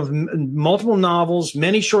of multiple novels,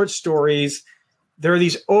 many short stories, there are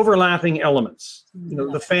these overlapping elements.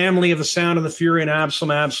 The family of The Sound and the Fury and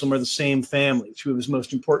Absalom are the same family, two of his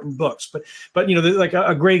most important books. But like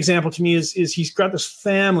a great example to me is he's got this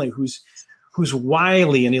family who's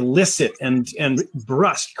wily and illicit and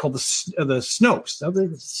brusque, called the Snopes. The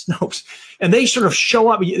Snopes, and they sort of show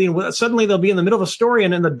up. Suddenly they'll be in the middle of a story,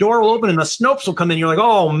 and then the door will open, and the Snopes will come in. You're like,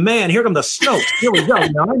 oh man, here come the Snopes. Here we go. I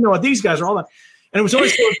know what these guys are all about. And it was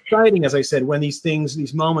always so exciting, as I said, when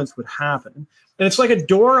these moments would happen. And it's like a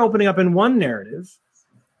door opening up in one narrative,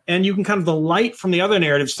 and you can kind of the light from the other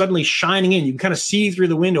narrative suddenly shining in. You can kind of see through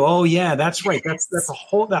the window. Oh yeah, that's right. That's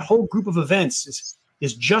that whole group of events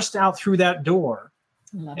is just out through that door,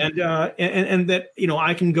 and that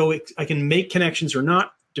I can make connections or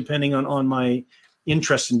not depending on my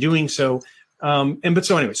interest in doing so.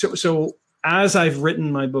 So as I've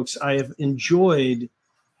written my books, I have enjoyed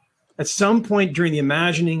at some point during the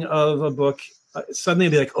imagining of a book, suddenly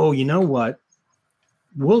I'd be like, oh, you know what?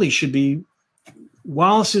 Wooly should be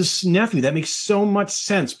Wallace's nephew. That makes so much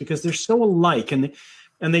sense because they're so alike, and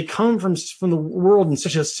they come from the world in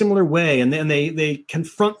such a similar way, and they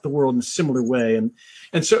confront the world in a similar way,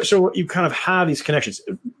 and so you kind of have these connections.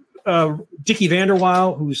 Dickie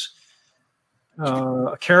Vanderweil, who's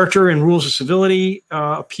a character in Rules of Civility,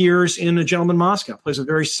 appears in A Gentleman Moscow, plays a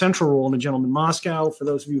very central role in A Gentleman Moscow, for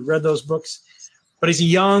those of you who read those books. But he's a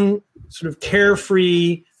young, sort of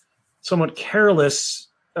carefree, somewhat careless,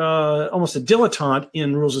 almost a dilettante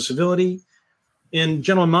in Rules of Civility. In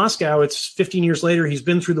Gentleman Moscow, it's 15 years later. He's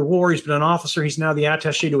been through the war. He's been an officer. He's now the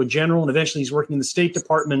attaché to a general, and eventually he's working in the State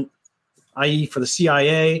Department, i.e. for the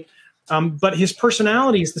CIA. But his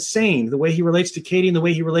personality is the same. The way he relates to Katie and the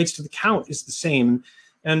way he relates to the Count is the same.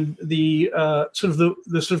 and the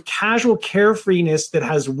sort of casual carefreeness that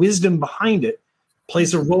has wisdom behind it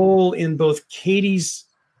plays a role in both Katie's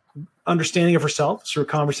understanding of herself through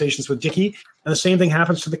conversations with Dickie, and the same thing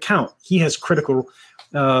happens to the Count. He has critical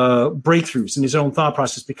breakthroughs in his own thought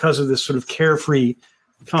process because of this sort of carefree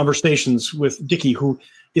conversations with Dickie, who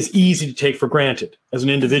is easy to take for granted as an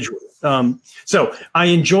individual. So I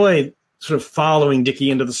enjoy sort of following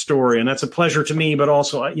Dickie into the story, and that's a pleasure to me. But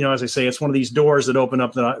also, as I say, it's one of these doors that open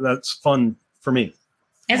up that's fun for me.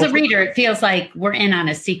 As a reader, it feels like we're in on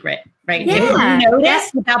a secret, right? Yeah. If you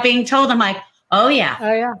notice without being told, I'm like, oh yeah.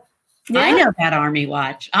 I know that Army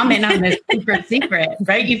Watch. I'm in on this secret,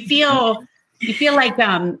 right? You feel like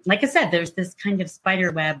I said, there's this kind of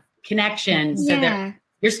spider web connection. So that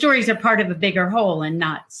your stories are part of a bigger whole and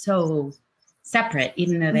not so separate,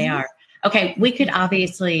 even though they are. Okay, we could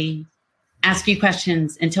obviously ask you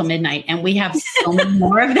questions until midnight, and we have so many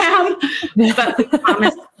more of them, but we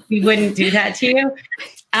promised we wouldn't do that to you.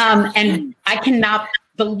 And I cannot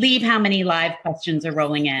believe how many live questions are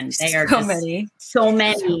rolling in. They are so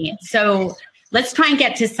many. So let's try and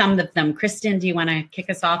get to some of them. Kristen, do you want to kick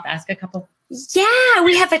us off? Ask a couple. Yeah,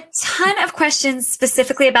 we have a ton of questions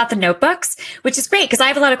specifically about the notebooks, which is great because I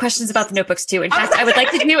have a lot of questions about the notebooks too. In fact, I would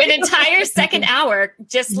like to do an entire second hour,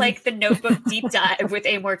 just like the notebook deep dive with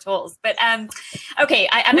Amor Tolls. But okay,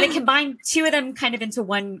 I'm going to combine two of them kind of into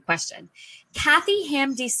one question. Kathy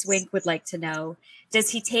Hamdy Swink would like to know, does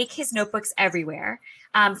he take his notebooks everywhere?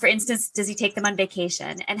 For instance, does he take them on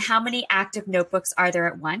vacation? And how many active notebooks are there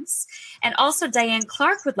at once? And also Diane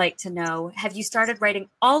Clark would like to know, have you started writing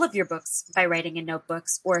all of your books by writing in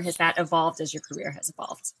notebooks, or has that evolved as your career has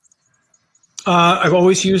evolved? I've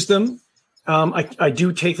always used them. I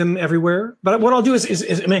do take them everywhere. But what I'll do is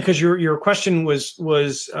because your question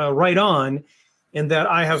was right on, in that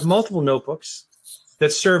I have multiple notebooks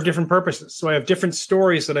that serve different purposes. So I have different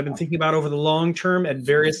stories that I've been thinking about over the long term at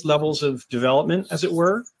various levels of development, as it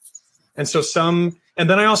were. And so and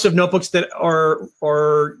then I also have notebooks that are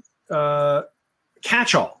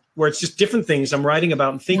catch-all, where it's just different things I'm writing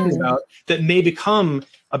about and thinking about that may become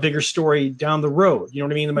a bigger story down the road. You know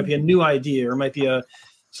what I mean? There might be a new idea, or it might be a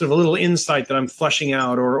sort of a little insight that I'm fleshing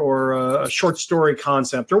out, or a short story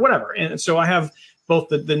concept, or whatever. And so I have both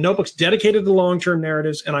the notebooks dedicated to long-term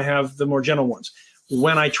narratives, and I have the more general ones.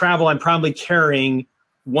 When I travel, I'm probably carrying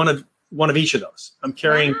one of each of those. I'm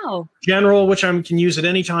carrying general, which I can use at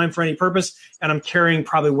any time for any purpose, and I'm carrying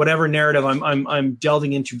probably whatever narrative I'm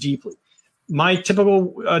delving into deeply. My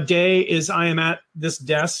typical day is I am at this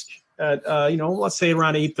desk at let's say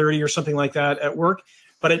around 8:30 or something like that at work.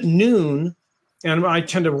 But at noon, and I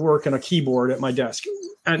tend to work on a keyboard at my desk.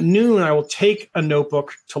 At noon, I will take a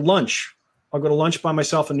notebook to lunch. I'll go to lunch by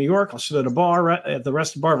myself in New York. I'll sit at a bar at the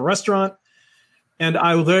bar of a restaurant. And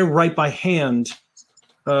I will then write by hand,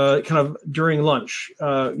 kind of during lunch,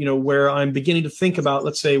 where I'm beginning to think about,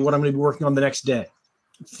 let's say, what I'm going to be working on the next day,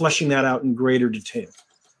 fleshing that out in greater detail.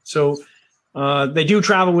 So they do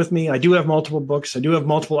travel with me. I do have multiple books. I do have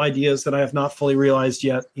multiple ideas that I have not fully realized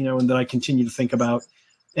yet, and that I continue to think about.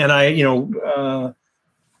 And I want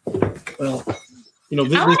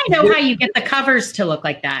to know how you get the covers to look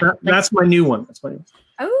like that. That's my new one. That's my new one.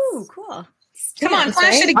 Oh, cool. Come on,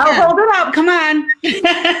 flash it again. I'll hold it up. Come on.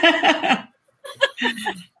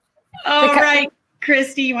 All right,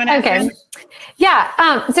 Christy, you want to? Okay.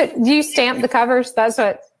 Yeah. So do you stamp the covers? That's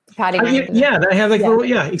what Patty. I have little.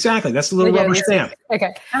 Yeah, exactly. That's a little rubber stamp.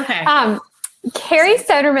 Okay. Okay. Carrie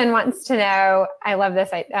Soderman wants to know. I love this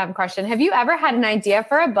question. Have you ever had an idea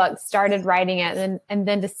for a book, started writing it, and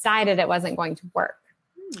then decided it wasn't going to work?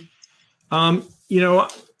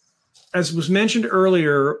 As was mentioned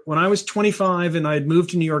earlier, when I was 25 and I had moved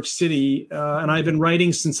to New York City, and I'd been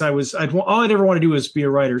writing since all I'd ever want to do was be a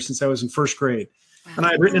writer since I was in first grade. Wow. And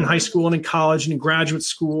I had written in high school and in college and in graduate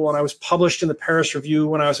school, and I was published in the Paris Review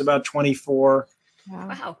when I was about 24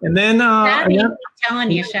 Wow. And then Shabby. I'm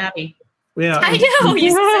telling you, shabby. Yeah, I know.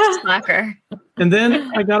 You're such a slacker. And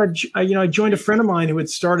then I joined a friend of mine who had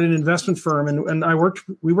started an investment firm, and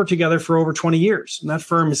we worked together for over 20 years. And that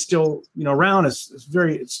firm is still, around, it's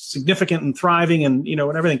very significant and thriving, and,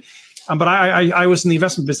 and everything. But I was in the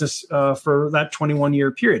investment business for that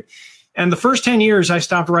 21-year period. And the first 10 years I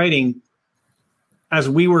stopped writing as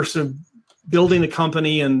we were sort of building the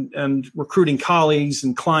company and recruiting colleagues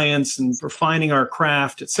and clients and refining our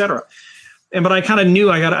craft, et cetera. But I kind of knew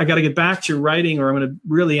I got to get back to writing, or I'm going to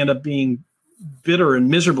really end up being bitter and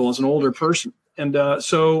miserable as an older person. And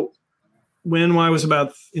so when I was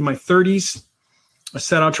about in my 30s, I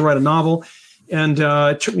set out to write a novel, and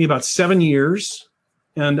it took me about 7 years.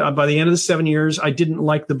 And by the end of the 7 years, I didn't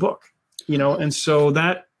like the book, and so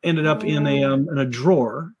that ended up in a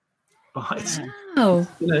drawer behind. Oh,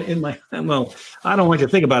 In my well, I don't like to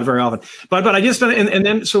think about it very often, but I just and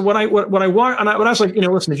then so what I was like,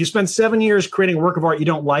 listen, if you spend 7 years creating a work of art you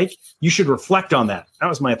don't like, you should reflect on that. That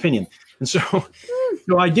was my opinion, and so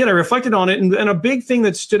I did. I reflected on it, and a big thing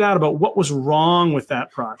that stood out about what was wrong with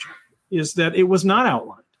that project is that it was not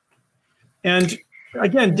outlined. And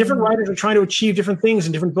again, different writers are trying to achieve different things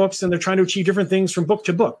in different books, and they're trying to achieve different things from book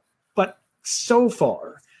to book. But so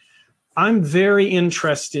far, I'm very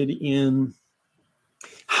interested in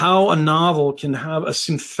how a novel can have a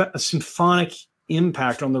symphonic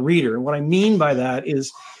impact on the reader. And what I mean by that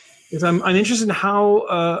is I'm interested in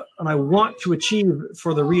how, and I want to achieve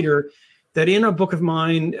for the reader that in a book of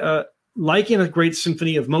mine, like in a great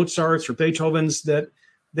symphony of Mozart's or Beethoven's, that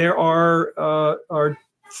there are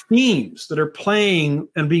themes that are playing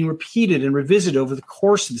and being repeated and revisited over the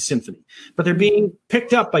course of the symphony, but they're being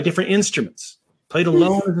picked up by different instruments, played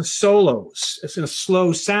alone as a solo. It's in a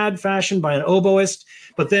slow, sad fashion by an oboist,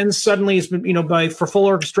 but then suddenly it's been, for full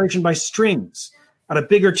orchestration by strings at a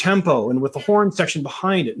bigger tempo and with the horn section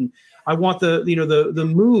behind it. And I want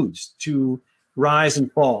the moods to rise and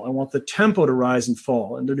fall. I want the tempo to rise and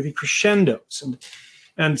fall, and there to be crescendos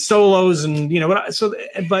and solos, and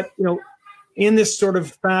in this sort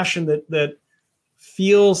of fashion that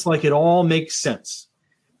feels like it all makes sense.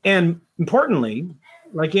 And importantly,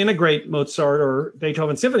 like in a great Mozart or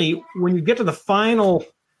Beethoven symphony, when you get to the final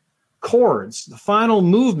chords, the final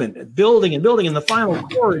movement, building and the final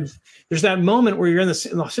chords, there's that moment where you're in the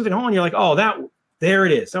symphony hall and you're like, oh, there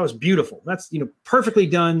it is. That was beautiful. That's, perfectly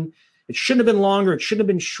done. It shouldn't have been longer. It shouldn't have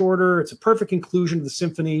been shorter. It's a perfect conclusion to the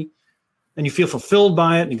symphony. And you feel fulfilled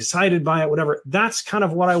by it and excited by it, whatever. That's kind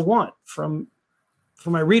of what I want for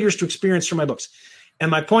my readers to experience from my books. And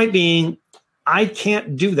my point being, I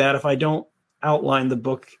can't do that if I don't outline the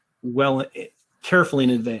book carefully in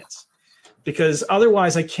advance, because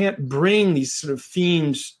otherwise I can't bring these sort of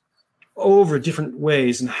themes over different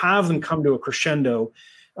ways and have them come to a crescendo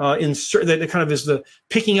that kind of is the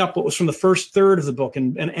picking up what was from the first third of the book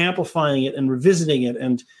and amplifying it and revisiting it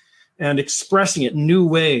and expressing it in new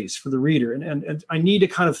ways for the reader. And I need to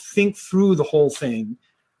kind of think through the whole thing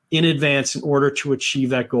in advance in order to achieve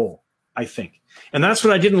that goal, I think. And that's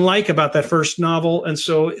what I didn't like about that first novel. And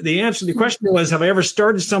so the answer to the question was, have I ever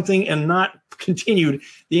started something and not continued?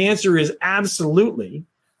 The answer is absolutely,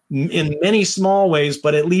 in many small ways,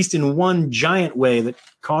 but at least in one giant way that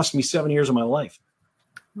cost me 7 years of my life.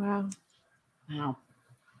 Wow.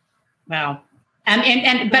 But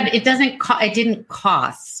it didn't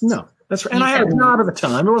cost. No, that's right. And I had a job at the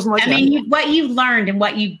time. It wasn't like what you learned and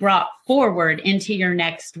what you brought forward into your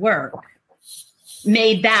next work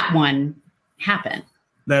made that one happen.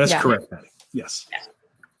 That is correct, Patty. Yes. Yeah.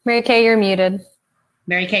 Mary Kay, you're muted.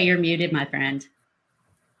 Mary Kay, you're muted, my friend.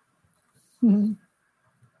 I'm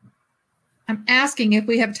asking if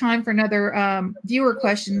we have time for another viewer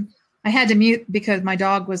question. I had to mute because my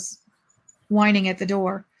dog was whining at the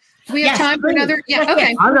door. Do we have time for another? Yeah.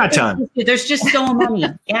 Okay. I've got time. There's just so many.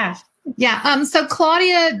 Yeah. Yeah. So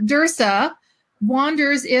Claudia Dursa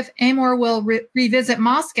wonders if Amor will revisit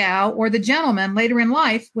Moscow or The Gentleman later in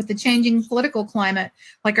life with the changing political climate.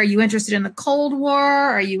 Like, are you interested in the Cold War?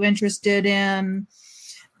 Are you interested in?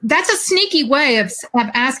 That's a sneaky way of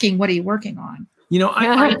asking, what are you working on?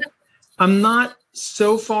 I'm not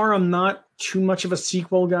so far. I'm not too much of a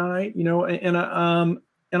sequel guy, and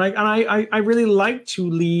I really like to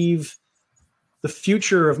leave the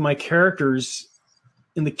future of my characters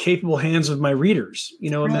in the capable hands of my readers,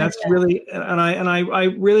 and that's really, and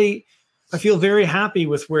I feel very happy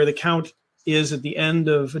with where the Count is at the end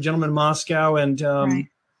of A Gentleman in Moscow. And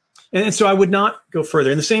so I would not go further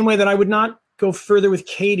in the same way that I would not go further with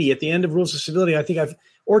Katie at the end of Rules of Civility.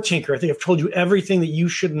 Or Tinker. I think I've told you everything that you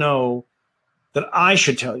should know that I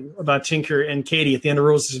should tell you about Tinker and Katie at the end of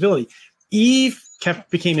Rules of Civility. Eve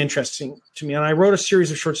became interesting to me. And I wrote a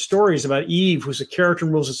series of short stories about Eve, who's a character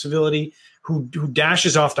in Rules of Civility, who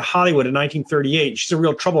dashes off to Hollywood in 1938. She's a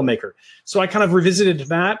real troublemaker. So I kind of revisited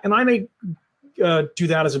that, and I may do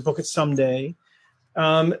that as a book at some day. If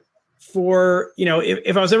I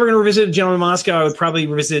was ever going to revisit A Gentleman in Moscow, I would probably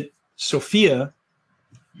revisit Sophia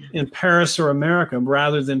in Paris or America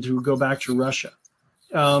rather than to go back to Russia.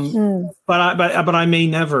 But I may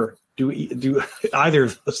never do either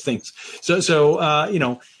of those things. And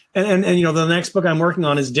the next book I'm working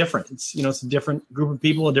on is different. It's it's a different group of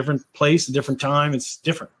people, a different place, a different time. It's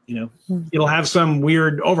different. It'll have some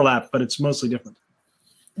weird overlap, but it's mostly different.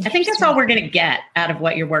 I think that's all we're going to get out of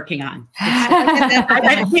what you're working on.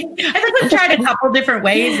 I think we've tried a couple different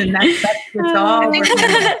ways, and that's all. I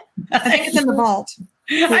think it's in the vault.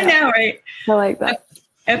 I know, right? I like that.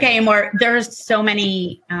 Okay, Amor, there's so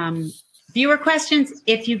many viewer questions.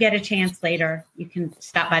 If you get a chance later, you can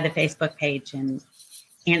stop by the Facebook page and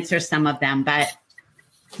answer some of them. But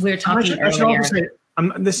we were talking earlier.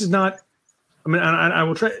 This is not. I mean, I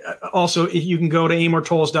will try. Also, if you can go to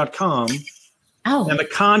amortolls.com, and the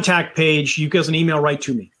contact page, you get an email right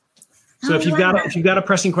to me. So if you've got a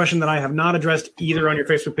pressing question that I have not addressed either on your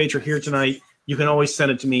Facebook page or here tonight, you can always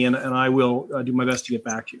send it to me, and I will do my best to get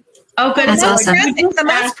back to you. Oh, good. That's awesome. The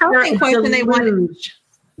most pressing question they want.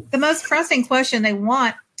 The most pressing question they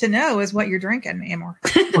want to know is what you're drinking, Amor.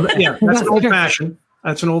 Well, yeah, that's an old fashioned.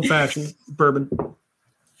 That's an old fashioned bourbon.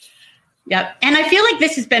 Yep. And I feel like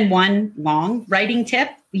this has been one long writing tip.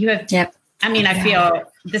 You have. Yep. I mean, I feel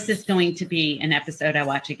this is going to be an episode I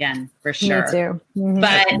watch again for sure. Me too. Mm-hmm.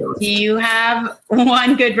 But do you have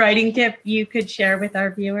one good writing tip you could share with our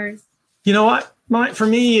viewers? You know what? For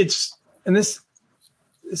me, it's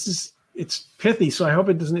pithy. So I hope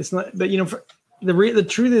it doesn't. It's not. But the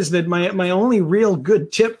truth is that my only real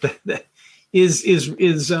good tip that is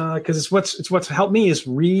because it's what's helped me is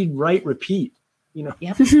read, write, repeat.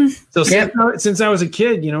 Yep. So since I was a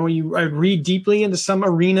kid, I'd read deeply into some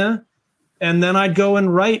arena, and then I'd go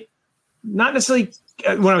and write. Not necessarily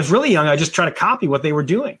when I was really young, I just try to copy what they were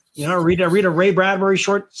doing. I read a Ray Bradbury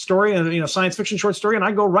short story and science fiction short story, and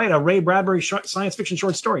I go write a Ray Bradbury science fiction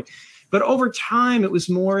short story. But over time, it was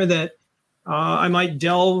more that I might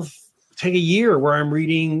take a year where I'm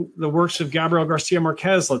reading the works of Gabriel Garcia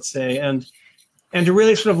Marquez, let's say, and to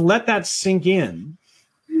really sort of let that sink in,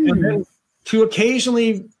 and then to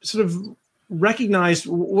occasionally sort of recognize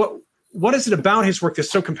what is it about his work that's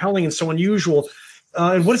so compelling and so unusual,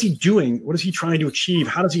 and what is he doing? What is he trying to achieve?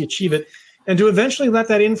 How does he achieve it? And to eventually let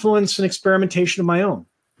that influence an experimentation of my own,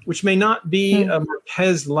 which may not be a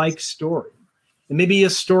Marquez-like story. It may be a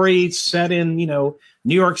story set in, New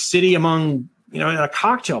York City among, at a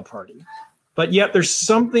cocktail party. But yet there's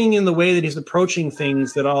something in the way that he's approaching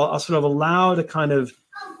things that I'll sort of allow to kind of,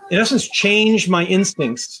 in essence, change my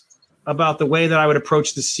instincts about the way that I would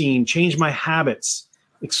approach the scene, change my habits,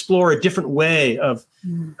 explore a different way of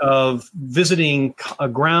visiting a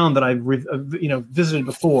ground that I've visited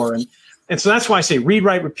before, and so that's why I say read,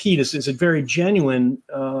 write, repeat is a very genuine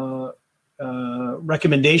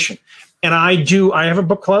recommendation. And I have a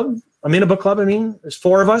book club. I'm in a book club. I mean, there's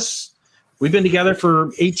 4 of us. We've been together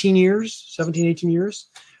for 18 years.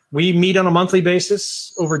 We meet on a monthly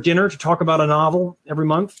basis over dinner to talk about a novel every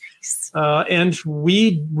month. And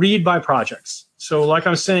we read by projects. So like I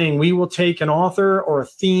was saying, we will take an author or a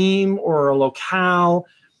theme or a locale,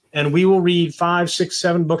 and we will read 5, 6,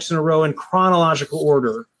 7 books in a row in chronological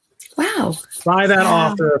order. Wow. By that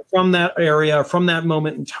author, from that area, from that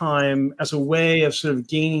moment in time, as a way of sort of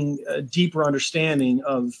gaining a deeper understanding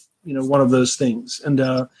of, one of those things. And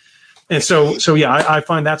so I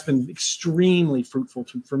find that's been extremely fruitful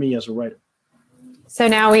for me as a writer. So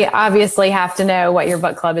now we obviously have to know what your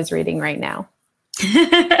book club is reading right now.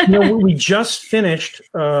 We just finished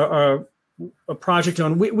a project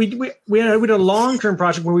on. We had a long-term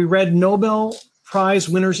project where we read Nobel Prize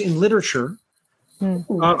winners in literature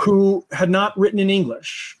who had not written in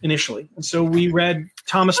English initially, and so we read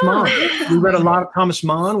Thomas Mann. We read a lot of Thomas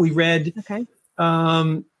Mann. We read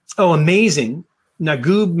amazing.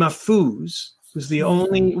 Naguib Mahfouz was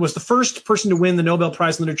the first person to win the Nobel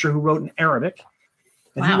Prize in Literature who wrote in Arabic.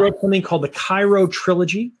 And he wrote something called the Cairo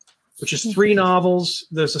Trilogy, which is 3 novels.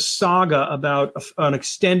 There's a saga about an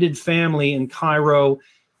extended family in Cairo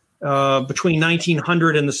between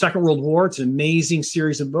 1900 and the Second World War. It's an amazing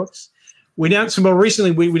series of books. More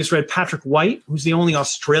recently, we just read Patrick White, who's the only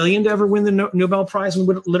Australian to ever win the Nobel Prize in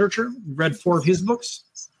Literature. We read 4 of his books.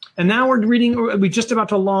 And now we're just about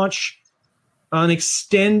to launch an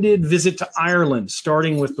extended visit to Ireland,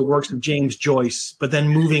 starting with the works of James Joyce, but then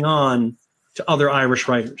moving on to other Irish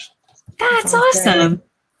writers. That's awesome.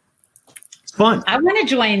 It's fun. I want to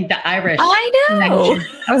join the Irish. I know.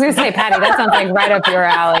 I was going to say, Patty, that sounds like right up your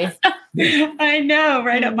alley. I know,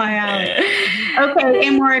 right up my alley. Okay,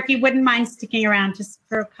 Amor, if you wouldn't mind sticking around just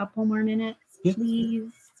for a couple more minutes,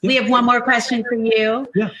 please. Yeah. We have one more question for you.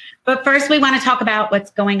 Yeah. But first, we want to talk about what's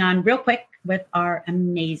going on real quick with our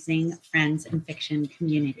amazing Friends in Fiction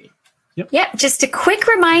community. Yep. Just a quick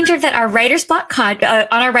reminder that our Writer's Block on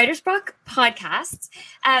our Writer's Block podcasts,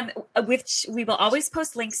 which we will always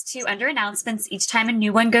post links to under announcements each time a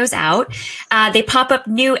new one goes out. They pop up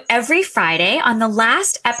new every Friday. On the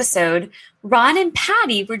last episode, Ron and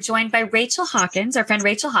Patty were joined by Rachel Hawkins, our friend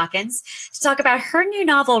Rachel Hawkins, to talk about her new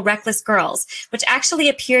novel, Reckless Girls, which actually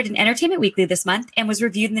appeared in Entertainment Weekly this month and was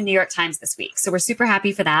reviewed in the New York Times this week. So we're super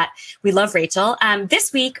happy for that. We love Rachel.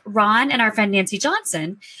 This week, Ron and our friend Nancy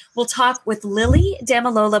Johnson will talk with Lily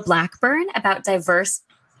Damalola Blackburn about diverse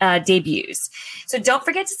debuts. So don't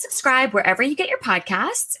forget to subscribe wherever you get your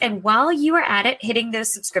podcasts. And while you are at it, hitting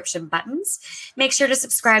those subscription buttons, make sure to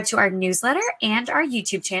subscribe to our newsletter and our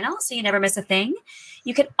YouTube channel so you never miss a thing.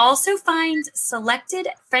 You can also find selected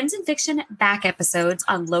Friends and Fiction back episodes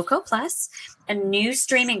on Loco Plus, a new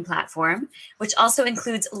streaming platform, which also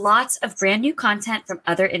includes lots of brand new content from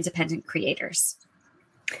other independent creators.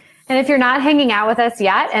 And if you're not hanging out with us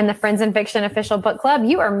yet in the Friends and Fiction official book club,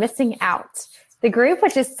 you are missing out. The group,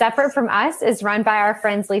 which is separate from us, is run by our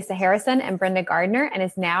friends Lisa Harrison and Brenda Gardner and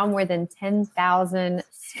is now more than 10,000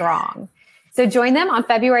 strong. So join them on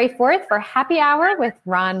February 4th for Happy Hour with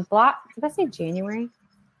Ron Block. Did I say January?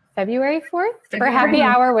 February 4th? For Happy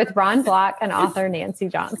Hour with Ron Block and author Nancy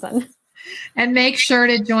Johnson. And make sure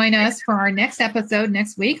to join us for our next episode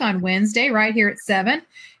next week on Wednesday, right here at 7.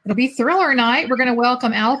 It'll be Thriller Night. We're going to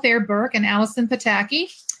welcome Alfair Burke and Allison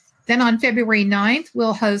Pataki. Then on February 9th,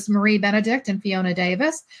 we'll host Marie Benedict and Fiona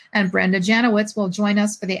Davis, and Brenda Janowitz will join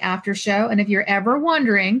us for the after show. And if you're ever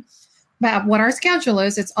wondering about what our schedule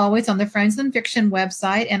is, it's always on the Friends and Fiction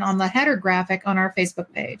website and on the header graphic on our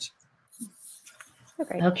Facebook page.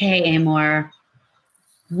 Okay, Amor.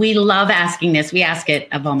 We love asking this. We ask it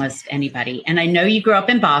of almost anybody. And I know you grew up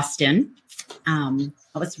in Boston. I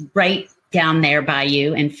was right down there by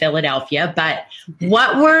you in Philadelphia. But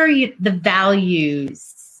what were the values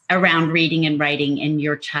around reading and writing in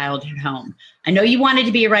your childhood home? I know you wanted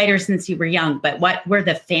to be a writer since you were young, but what were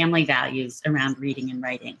the family values around reading and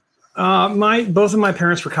writing? Both of my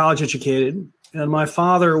parents were college educated, and my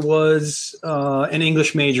father was an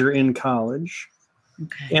English major in college,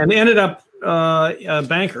 and ended up a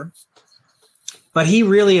banker. But he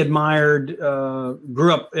really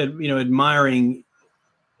grew up, admiring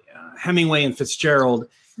Hemingway and Fitzgerald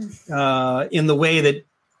in the way that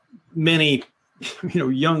many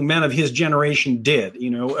young men of his generation did,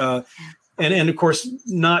 and of course,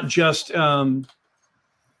 not just their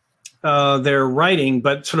writing,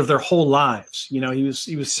 but sort of their whole lives. He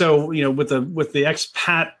was so, with the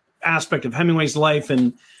expat aspect of Hemingway's life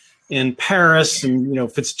in Paris,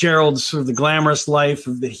 and, Fitzgerald's sort of the glamorous life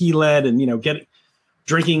that he led, and,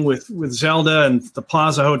 drinking with Zelda and the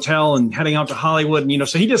Plaza Hotel and heading out to Hollywood. And,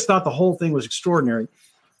 so he just thought the whole thing was extraordinary.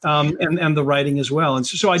 And the writing as well. And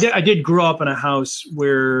so I did grow up in a house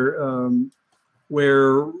where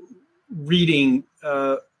reading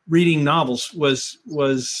novels was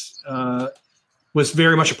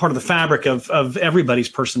very much a part of the fabric of everybody's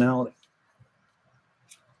personality.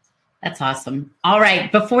 That's awesome. All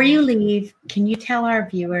right. Before you leave, can you tell our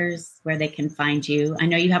viewers where they can find you? I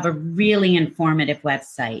know you have a really informative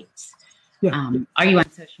website. Yeah. Are you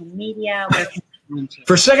on social media? Where can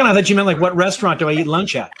For a second, I thought you meant like, what restaurant do I eat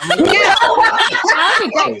lunch at? I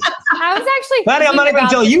was actually. Patty, I'm not even going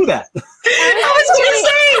to tell you that. I was going to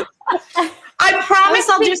say. I promise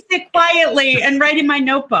I'll just sit quietly and write in my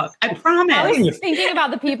notebook. I promise. I was thinking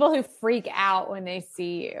about the people who freak out when they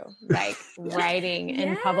see you, like writing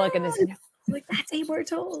in public, and this. Like, that's Amor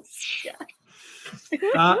Tolls.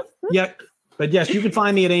 Yeah. But yes, you can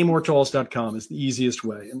find me at amortolls.com is the easiest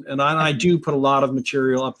way. And I do put a lot of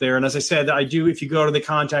material up there. And as I said, I do, if you go to the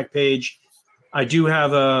contact page, I do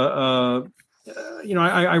have I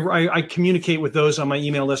communicate with those on my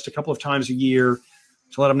email list a couple of times a year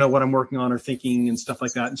to let them know what I'm working on or thinking and stuff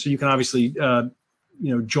like that. And so you can obviously,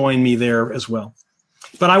 join me there as well.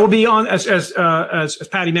 But I will be on, as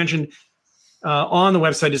Patty mentioned, on the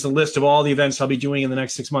website is a list of all the events I'll be doing in the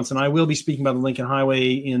next 6 months. And I will be speaking about the Lincoln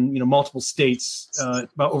Highway in, multiple states,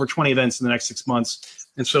 about over 20 events in the next 6 months.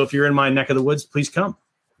 And so if you're in my neck of the woods, please come.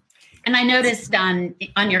 And I noticed on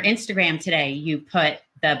your Instagram today, you put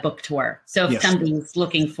the book tour. So if somebody's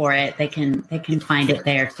looking for it, they can find it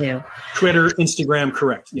there too. Twitter, Instagram,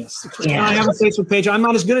 correct. Yes. Yeah. I have a Facebook page. I'm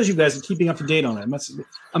not as good as you guys at keeping up to date on it.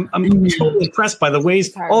 I'm totally impressed by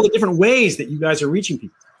all the different ways that you guys are reaching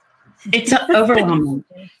people. It's overwhelming.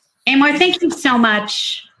 Amor, thank you so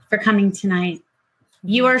much for coming tonight.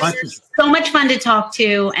 You are so much fun to talk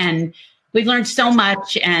to, and we've learned so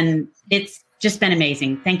much, and it's just been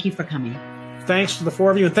amazing. Thank you for coming. Thanks to the four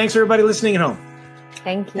of you, and thanks everybody listening at home.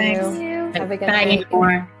 Thank you. Thanks. Have a good night.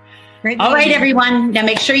 night. All right, everyone. Now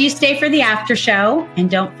make sure you stay for the after show, and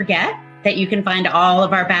don't forget, that you can find all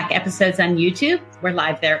of our back episodes on YouTube. We're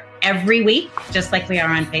live there every week, just like we are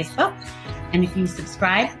on Facebook. And if you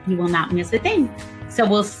subscribe, you will not miss a thing. So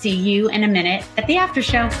we'll see you in a minute at the after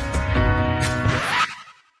show.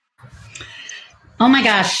 Oh my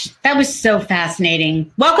gosh, that was so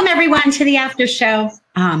fascinating. Welcome everyone to the after show.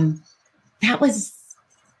 That was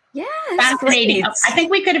fascinating. Great. I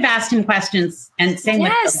think we could have asked him questions and same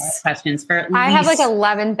with the questions for at least. I have like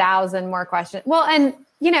 11,000 more questions. Well, and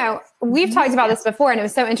we've talked about this before, and it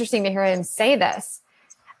was so interesting to hear him say this.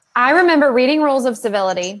 I remember reading Rules of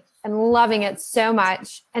Civility and loving it so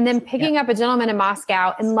much, and then picking up A Gentleman in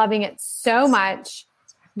Moscow and loving it so much,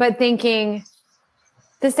 but thinking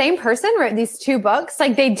the same person wrote these two books.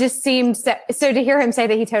 Like they just seemed so to hear him say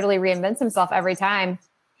that he totally reinvents himself every time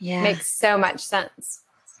makes so much sense.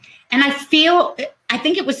 And I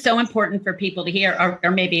think it was so important for people to hear,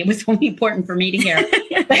 or maybe it was only important for me to hear,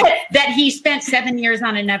 that he spent 7 years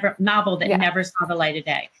on a novel that never saw the light of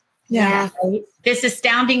day. Yeah. Right? This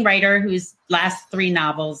astounding writer whose last 3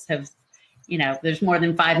 novels have, there's more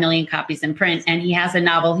than 5 million copies in print. And he has a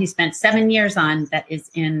novel he spent 7 years on that is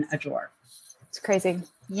in a drawer. It's crazy.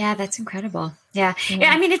 Yeah, that's incredible. Yeah.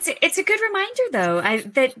 I mean, it's a good reminder though,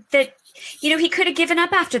 that he could have given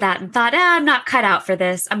up after that and thought, I'm not cut out for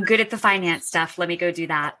this. I'm good at the finance stuff. Let me go do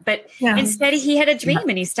that. But instead he had a dream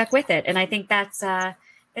and he stuck with it. And I think that's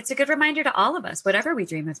it's a good reminder to all of us, whatever we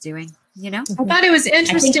dream of doing, I thought it was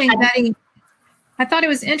interesting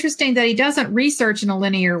that he doesn't research in a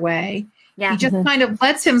linear way. Yeah. He just kind of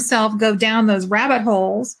lets himself go down those rabbit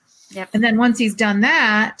holes. Yep. And then once he's done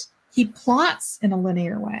that, he plots in a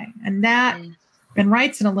linear way and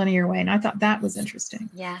writes in a linear way. And I thought that was interesting.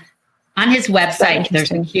 Yeah. On his website,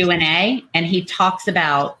 there's a Q&A, and he talks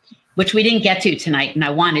about, which we didn't get to tonight, and I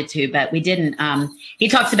wanted to, but we didn't. He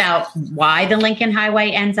talks about why the Lincoln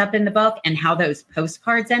Highway ends up in the book and how those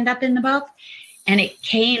postcards end up in the book. And it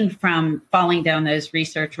came from falling down those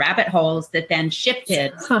research rabbit holes that then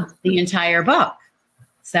shifted the entire book.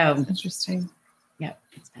 So interesting. Yeah,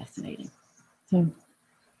 it's fascinating.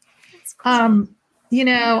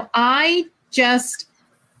 I just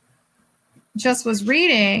was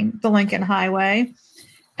reading The Lincoln Highway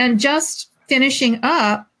and just finishing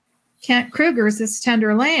up Kent Kruger's This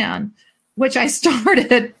Tender Land, which I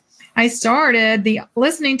started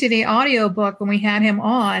listening to the audiobook when we had him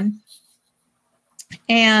on.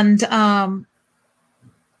 And I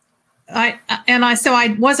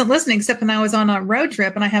wasn't listening except when I was on a road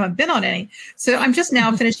trip, and I haven't been on any. So I'm just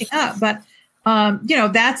now finishing up. But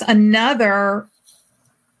that's another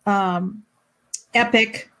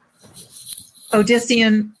epic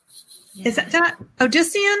Odyssean. Is that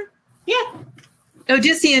Odyssean? Yeah.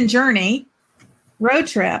 Odyssean journey, road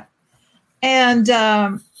trip. And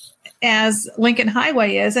as Lincoln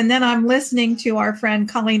Highway is. And then I'm listening to our friend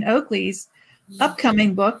Colleen Oakley's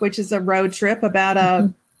upcoming book, which is a road trip about a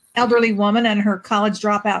elderly woman and her college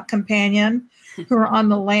dropout companion who are on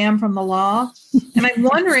the lam from the law. And I'm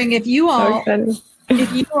wondering if you all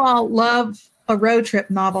love a road trip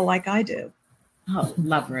novel like I do. Oh,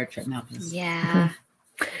 love road trip novels. Yeah.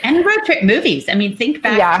 And road trip movies. I mean, think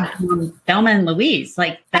back to Thelma and Louise.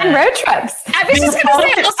 And road trips. I was just going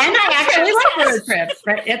to say, and I actually love road trips,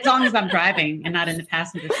 but as long as I'm driving and not in the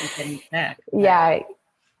passenger seat getting sick. Yeah.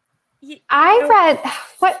 I read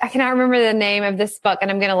I cannot remember the name of this book,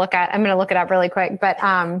 and I'm going to look it up really quick, but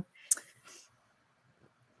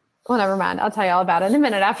well, never mind. I'll tell you all about it in a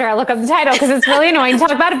minute after I look up the title, because it's really annoying to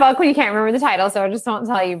talk about a book when you can't remember the title. So I just won't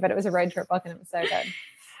tell you, but it was a road trip book and it was so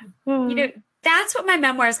good. That's what my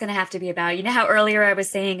memoir is going to have to be about. You know how earlier I was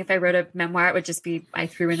saying if I wrote a memoir, it would just be I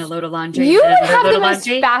threw in a load of laundry. You have the most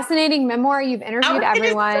fascinating memoir. You've interviewed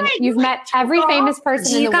everyone. You've met every famous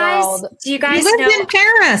person in the world. Do you guys know? You lived in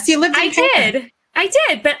Paris. You lived in Paris. I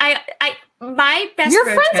did. But my best You're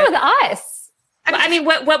friends with us. I mean,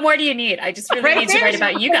 what more do you need? I just really need to write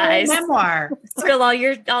about you guys. Memoir.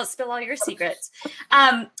 I'll spill all your secrets.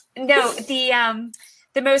 No,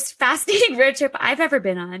 the most fascinating road trip I've ever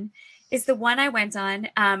been on is the one I went on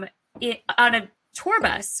on a tour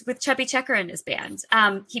bus with Chubby Checker and his band.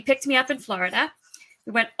 He picked me up in Florida.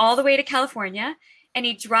 We went all the way to California, and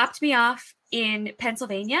he dropped me off in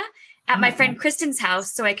Pennsylvania at my friend Kristen's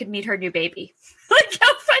house so I could meet her new baby. Like,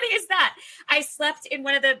 how funny is that? I slept in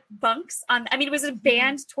one of the bunks it was a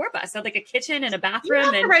band tour bus. I had like a kitchen and a bathroom.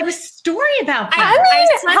 You have to write a story about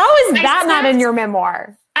that. How is that not in your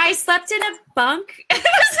memoir? I slept in a bunk. This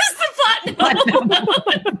is the plot.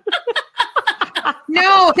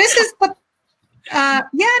 No, this is the.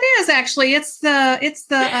 It is actually. It's the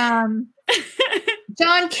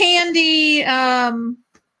John Candy.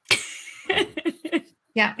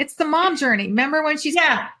 It's the mom journey. Remember when she's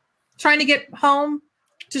trying to get home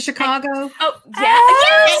to Chicago? Oh, yeah.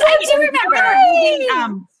 Yes, I do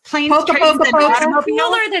remember. Planes, Polka, trains, polka, and polka. automobiles.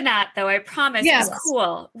 Cooler than that, though. I promise. Yes. It was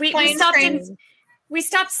cool. We Planes, stopped trains. we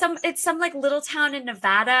stopped it's some like little town in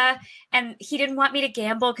Nevada, and he didn't want me to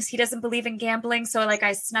gamble because he doesn't believe in gambling. So like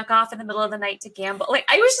I snuck off in the middle of the night to gamble. Like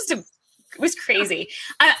I was just it was crazy.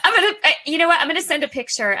 You know what? I'm gonna send a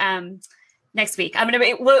picture next week.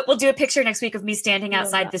 We'll do a picture next week of me standing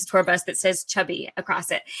outside this tour bus that says Chubby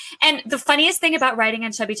across it. And the funniest thing about riding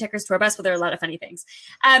on Chubby Checker's tour bus, well, there are a lot of funny things.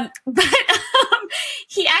 But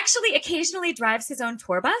he actually occasionally drives his own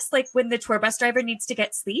tour bus, like when the tour bus driver needs to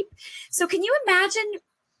get sleep. So can you imagine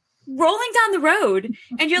rolling down the road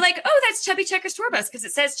and you're like, oh, that's Chubby Checker's tour bus because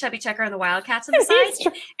it says Chubby Checker and the Wildcats on the side.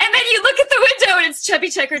 And then you look at the window and it's Chubby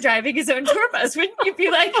Checker driving his own tour bus. Wouldn't you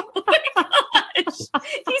be like, oh my gosh,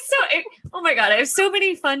 oh my God, I have so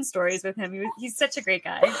many fun stories with him. He's such a great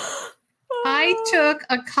guy. I took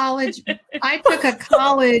a college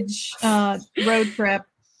road trip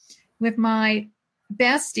with my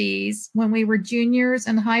besties when we were juniors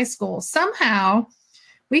in high school. Somehow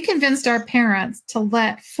we convinced our parents to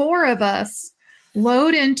let 4 of us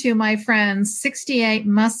load into my friend's 68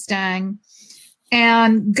 Mustang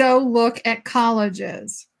and go look at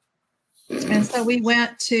colleges. And so we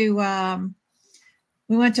went to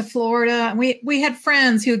Florida. We had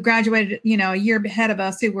friends who had graduated, a year ahead of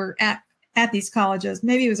us who were at these colleges.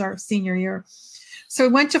 Maybe it was our senior year. So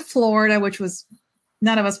we went to Florida, which was,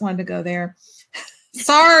 none of us wanted to go there.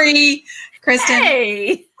 Sorry, Kristen.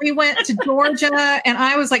 Hey. We went to Georgia and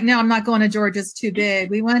I was like, no, I'm not going to Georgia. It's too big.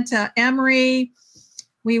 We went to Emory.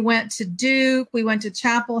 We went to Duke. We went to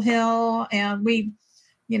Chapel Hill, and we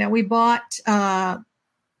bought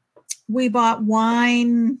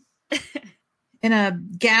wine in a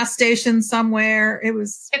gas station somewhere. It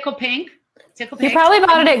was Tickle Pink. You probably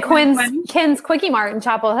bought it at Ken's Quickie Mart in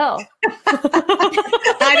Chapel Hill.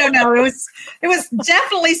 I don't know. It was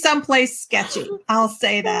definitely someplace sketchy. I'll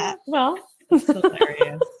say that. Well, That's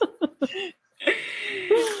hilarious.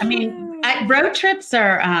 I mean, road trips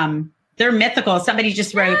are they're mythical. Somebody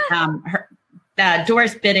just wrote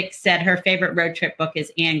Doris Biddick said her favorite road trip book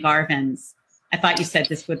is Anne Garvin's. I thought you said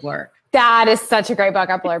this would work. that is such a great book.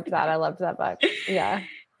 I blurbed that. I loved that book. Yeah.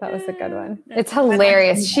 That was a good one. It's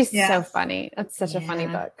hilarious. She's so funny. That's such a funny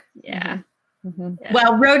book. Yeah. Mm-hmm.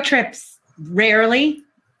 Well, road trips rarely,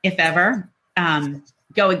 if ever,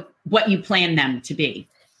 go what you plan them to be.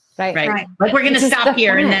 Right. Like we're going to stop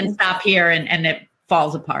here and then stop here and it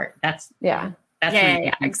falls apart. That's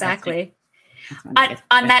exactly.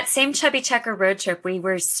 On that same Chubby Checker road trip, we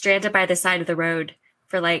were stranded by the side of the road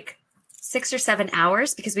for like 6 or 7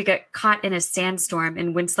 hours because we got caught in a sandstorm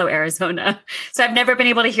in Winslow, Arizona. So I've never been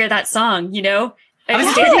able to hear that song, you know? I was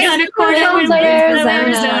standing on a corner in Winslow,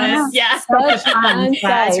 Arizona. Yeah. So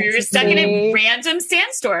we were stuck in a random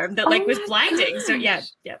sandstorm that like was blinding. So yeah.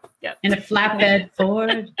 In a flatbed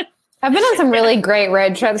Ford. I've been on some really great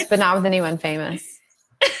road trips, but not with anyone famous.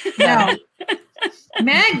 No.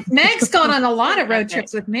 Meg's gone on a lot of road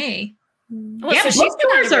trips with me. Well, yeah, so both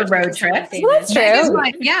tours are road trips. Well, that's true.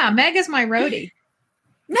 Meg is my roadie.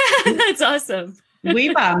 That's awesome.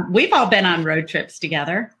 We've all been on road trips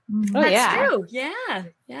together. Oh, That's true.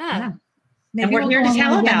 Yeah. And we're here to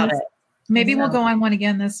tell about it. Maybe we'll go on one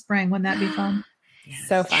again this spring. Wouldn't that be fun?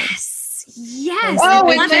 So fun. Yes. Oh,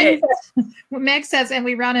 I love it. Meg says, and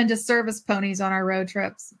we run into service ponies on our road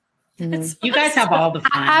trips. You guys have all the fun.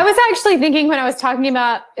 I was actually thinking when I was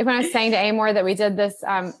saying to Amor that we did this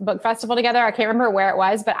book festival together, I can't remember where it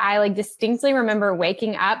was, but I like distinctly remember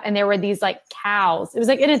waking up and there were these like cows. It was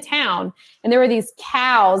like in a town and there were these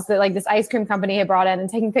cows that like this ice cream company had brought in and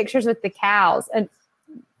taking pictures with the cows. And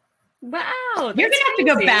wow. You're going to have to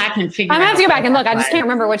go back and figure out. I'm going to have to go back and look. I just can't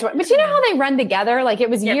remember which one. But you know how they run together? Like it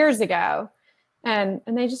was years ago and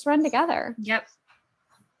they just run together. Yep.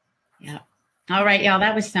 All right, y'all.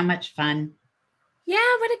 That was so much fun. Yeah,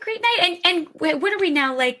 what a great night. And what are we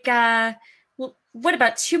now? Like, what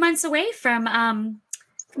about 2 months away from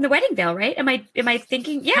the wedding veil, right? Am I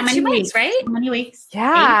thinking? Yeah, 2 months, right? How many weeks?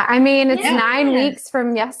 Yeah, 8? I mean, it's 9 weeks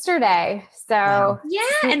from yesterday. So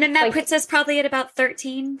and then that puts us probably at about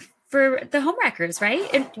 13 for the homewreckers, right?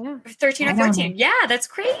 And 13 or 14. Yeah, that's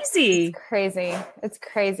crazy. It's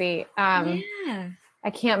crazy. I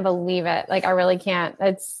can't believe it. Like, I really can't.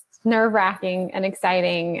 It's nerve-wracking and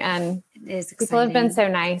exciting, and people have been so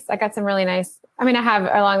nice. I got some really nice, I have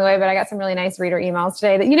along the way, but I got some really nice reader emails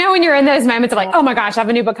today that, when you're in those moments of like, oh my gosh, I have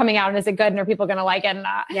a new book coming out and is it good and are people going to like it?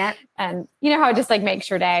 And you know how it just like makes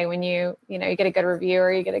your day when you get a good review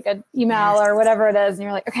or you get a good email or whatever it is and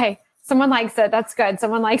you're like, okay, someone likes it, that's good,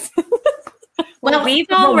 someone likes it. Well, we've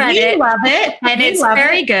all read it. Love it. And We it's love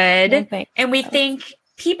very it. good. Well, thanks. And we think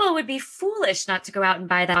people would be foolish not to go out and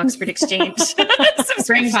buy that Oxford Exchange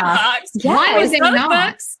subscription box. box. Yes. Why would they Both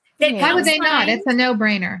not? books that Yeah. Why would come they not? signed. It's a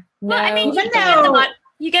no-brainer. Well, I mean, Even you get them though-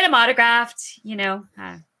 you get them autographed, you know.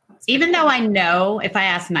 It's Even pretty though cool. I know if I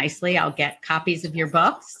ask nicely, I'll get copies of your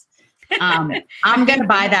books. I'm going to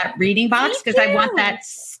buy that reading box because I want that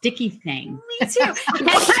sticky thing. Me too. And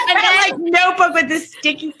I like notebook with this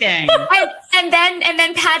sticky thing. and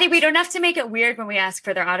then Patty, we don't have to make it weird when we ask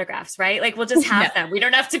for their autographs, right? Like we'll just have them. We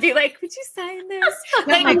don't have to be like, would you sign this?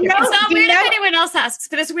 Like make it it's not weird. weird You know- if anyone else asks,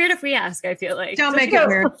 but it's weird if we ask, I feel like. Don't make it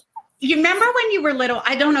weird. You remember when you were little?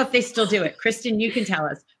 I don't know if they still do it. Kristen, you can tell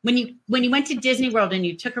us. When you went to Disney World and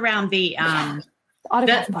you took around the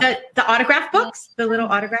Autograph book. the autograph books, the little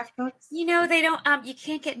autograph books. You know, they don't you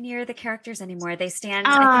can't get near the characters anymore. They stand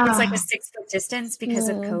I think it's like a 6-foot distance because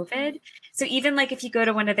of COVID. So even like if you go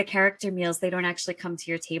to one of the character meals, they don't actually come to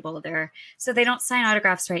your table there. So they don't sign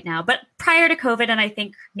autographs right now. But prior to COVID, and I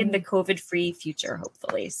think in the COVID-free future,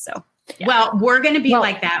 hopefully. So yeah. Well, we're going to be Well-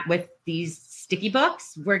 like that with these sticky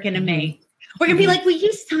books. We're going to be like, will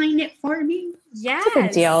you sign it for me? yeah. It's a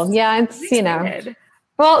big deal. Yeah, it's, you know. Excited.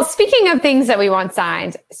 Well, speaking of things that we want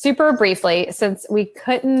signed, super briefly, since we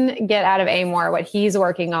couldn't get out of Amor what he's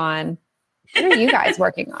working on, what are you guys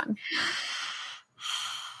working on?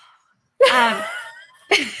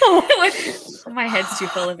 My head's too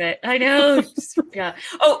full of it. I know. Yeah.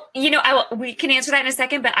 Oh, you know, we can answer that in a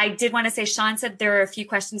second, but I did want to say, Sean said there are a few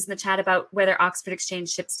questions in the chat about whether Oxford Exchange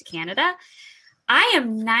ships to Canada. I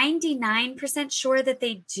am 99% sure that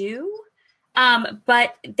they do.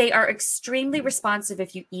 But they are extremely responsive.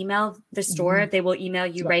 If you email the store, they will email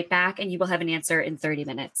you right back and you will have an answer in 30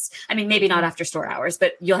 minutes. I mean, maybe not after store hours,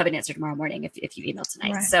 but you'll have an answer tomorrow morning if you email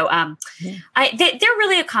tonight. Right. So they're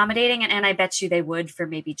really accommodating and I bet you they would for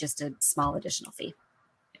maybe just a small additional fee.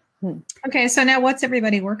 Okay, so now what's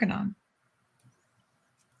everybody working on?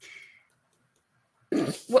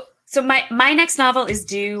 So my next novel is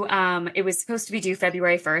due. It was supposed to be due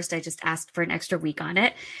February 1st. I just asked for an extra week on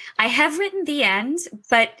it. I have written the end,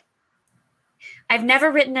 but I've never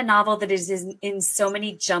written a novel that is in so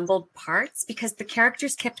many jumbled parts because the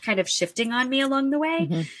characters kept kind of shifting on me along the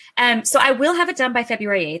way. So I will have it done by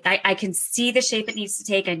February 8th. I can see the shape it needs to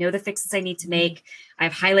take. I know the fixes I need to make.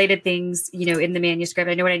 I've highlighted things, you know, in the manuscript.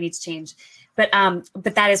 I know what I need to change. But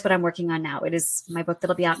that is what I'm working on now. It is my book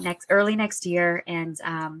that'll be out early next year. And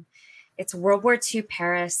it's World War II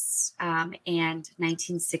Paris and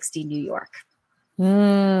 1960 New York.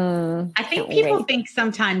 I think people think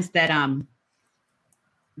sometimes that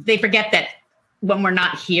they forget that when we're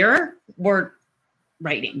not here, we're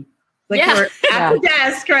writing. Like Yeah. we're at the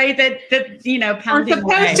desk, right? That you know, We're pounding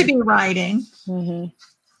away. supposed to be writing.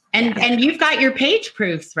 And you've got your page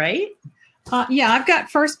proofs, right? Yeah, I've got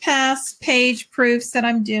first pass page proofs that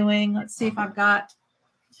I'm doing. Let's see if I've got.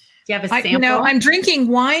 Do you have a sample? I'm drinking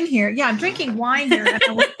wine here. Yeah, I'm drinking wine here.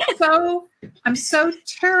 And I'm so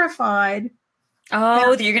terrified.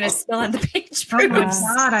 Oh, you're going to spill on the page Oh my proofs.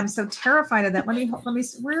 God, I'm so terrified of that. Let me.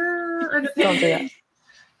 Where are the Don't do it.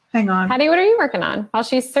 Hang on. Patty, what are you working on while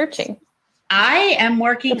she's searching? I am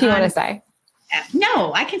working What do you want on. to say?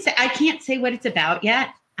 No, I can't say what it's about yet.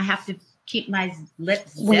 I have to keep my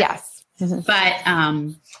lips zipped. Yes. But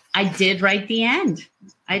I did write the end.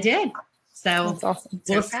 I did. So That's awesome.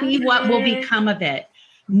 we'll So see proud what of will it. become of it.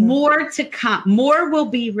 More to come. More will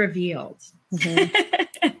be revealed. And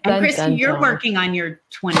Dun, Kristen, dun, you're dun. working on your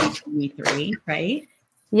 2023, right?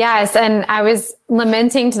 Yes, and I was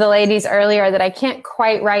lamenting to the ladies earlier that I can't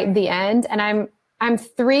quite write the end, and I'm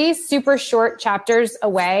 3 super short chapters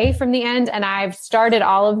away from the end, and I've started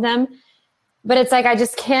all of them, but it's like I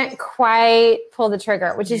just can't quite pull the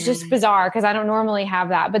trigger, which is just bizarre because I don't normally have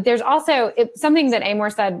that. But there's also something that Amor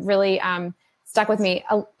said really stuck with me.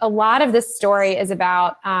 A lot of this story is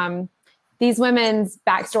about these women's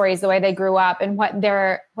backstories, the way they grew up, and what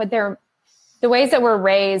they're the ways that we're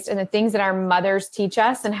raised and the things that our mothers teach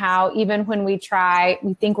us, and how even when we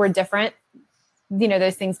think we're different, you know,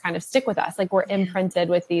 those things kind of stick with us. Like we're imprinted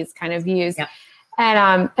with these kind of views. Yeah.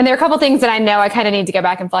 And there are a couple things that I know I kind of need to go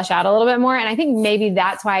back and flesh out a little bit more. And I think maybe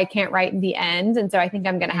that's why I can't write the end. And so I think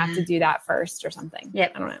I'm going to have to do that first or something.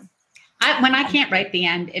 Yep. I don't know. When I can't write the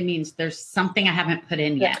end, it means there's something I haven't put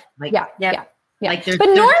in yet. Like, Yeah. like But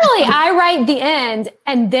normally I write the end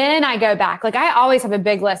and then I go back. Like I always have a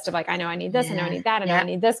big list of like, I know I need this, I know I need that, I know I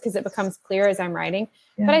need this, because it becomes clear as I'm writing.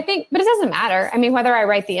 Yeah. But it doesn't matter. I mean, whether I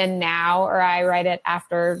write the end now or I write it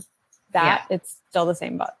after that, it's still the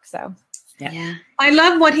same book. So Yeah. I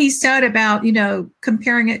love what he said about, you know,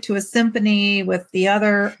 comparing it to a symphony with the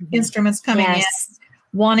other instruments coming in. Yes.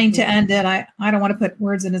 wanting to end it. I don't want to put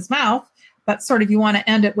words in his mouth, but sort of you want to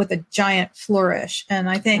end it with a giant flourish. And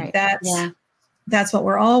I think that's what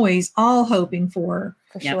we're always all hoping for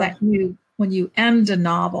sure. that when you end a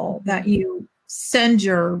novel, that you send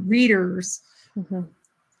your readers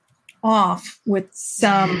off with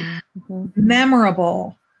some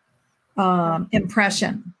memorable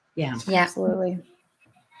impression. Yeah, absolutely.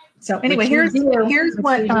 So anyway, here's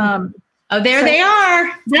what. There they are.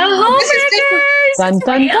 The homebreakers. Dun,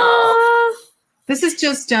 dun, dun. This is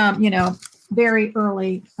just very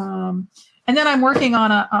early, and then I'm working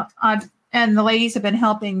on and the ladies have been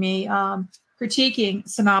helping me critiquing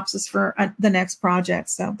synopsis for the next project.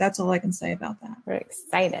 So that's all I can say about that. We're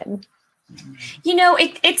excited.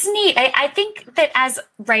 It's neat. I think that as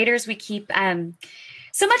writers, we keep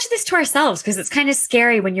so much of this to ourselves because it's kind of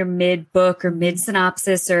scary when you're mid-book or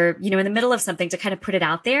mid-synopsis or, in the middle of something to kind of put it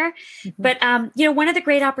out there. But, one of the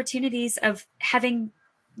great opportunities of having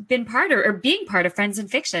been part or being part of Friends in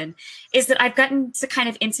Fiction is that I've gotten to kind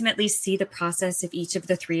of intimately see the process of each of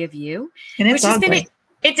the three of you. And it's ugly.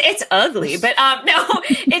 It's ugly, but no,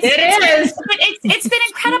 it's been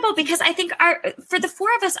incredible because I think for the four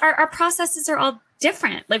of us, our processes are all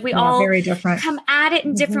different. Like we all very different. Come at it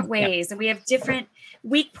in different ways, and we have different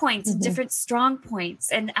weak points and different strong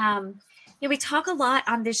points. And we talk a lot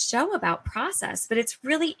on this show about process, but it's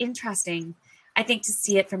really interesting, I think, to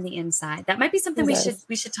see it from the inside. That might be something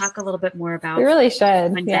we should talk a little bit more about. We really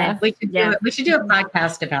should. Yeah. We should do a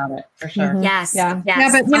podcast about it for sure. Yes. Yeah,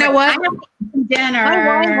 but you know what? Dinner. My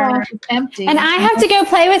wine glass is empty. And I have to go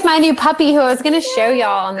play with my new puppy who I was going to show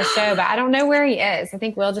y'all on the show, but I don't know where he is. I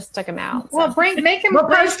think Will just took him out. So. Well, make him. We'll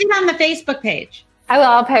post it on the Facebook page. I will.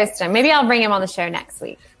 I'll post him. Maybe I'll bring him on the show next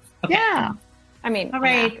week. Okay. Yeah. I mean, all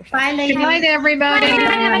right. Bye, ladies. Good night, everybody. Bye.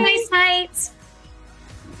 Have a nice night.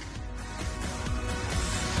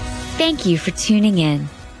 Thank you for tuning in.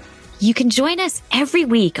 You can join us every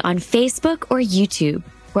week on Facebook or YouTube,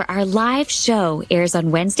 where our live show airs on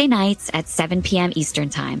Wednesday nights at 7 p.m. Eastern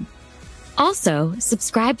Time. Also,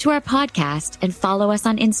 subscribe to our podcast and follow us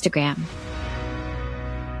on Instagram.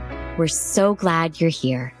 We're so glad you're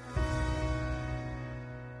here.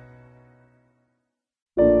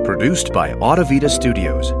 Produced by Audavita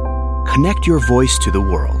Studios. Connect your voice to the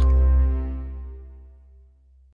world.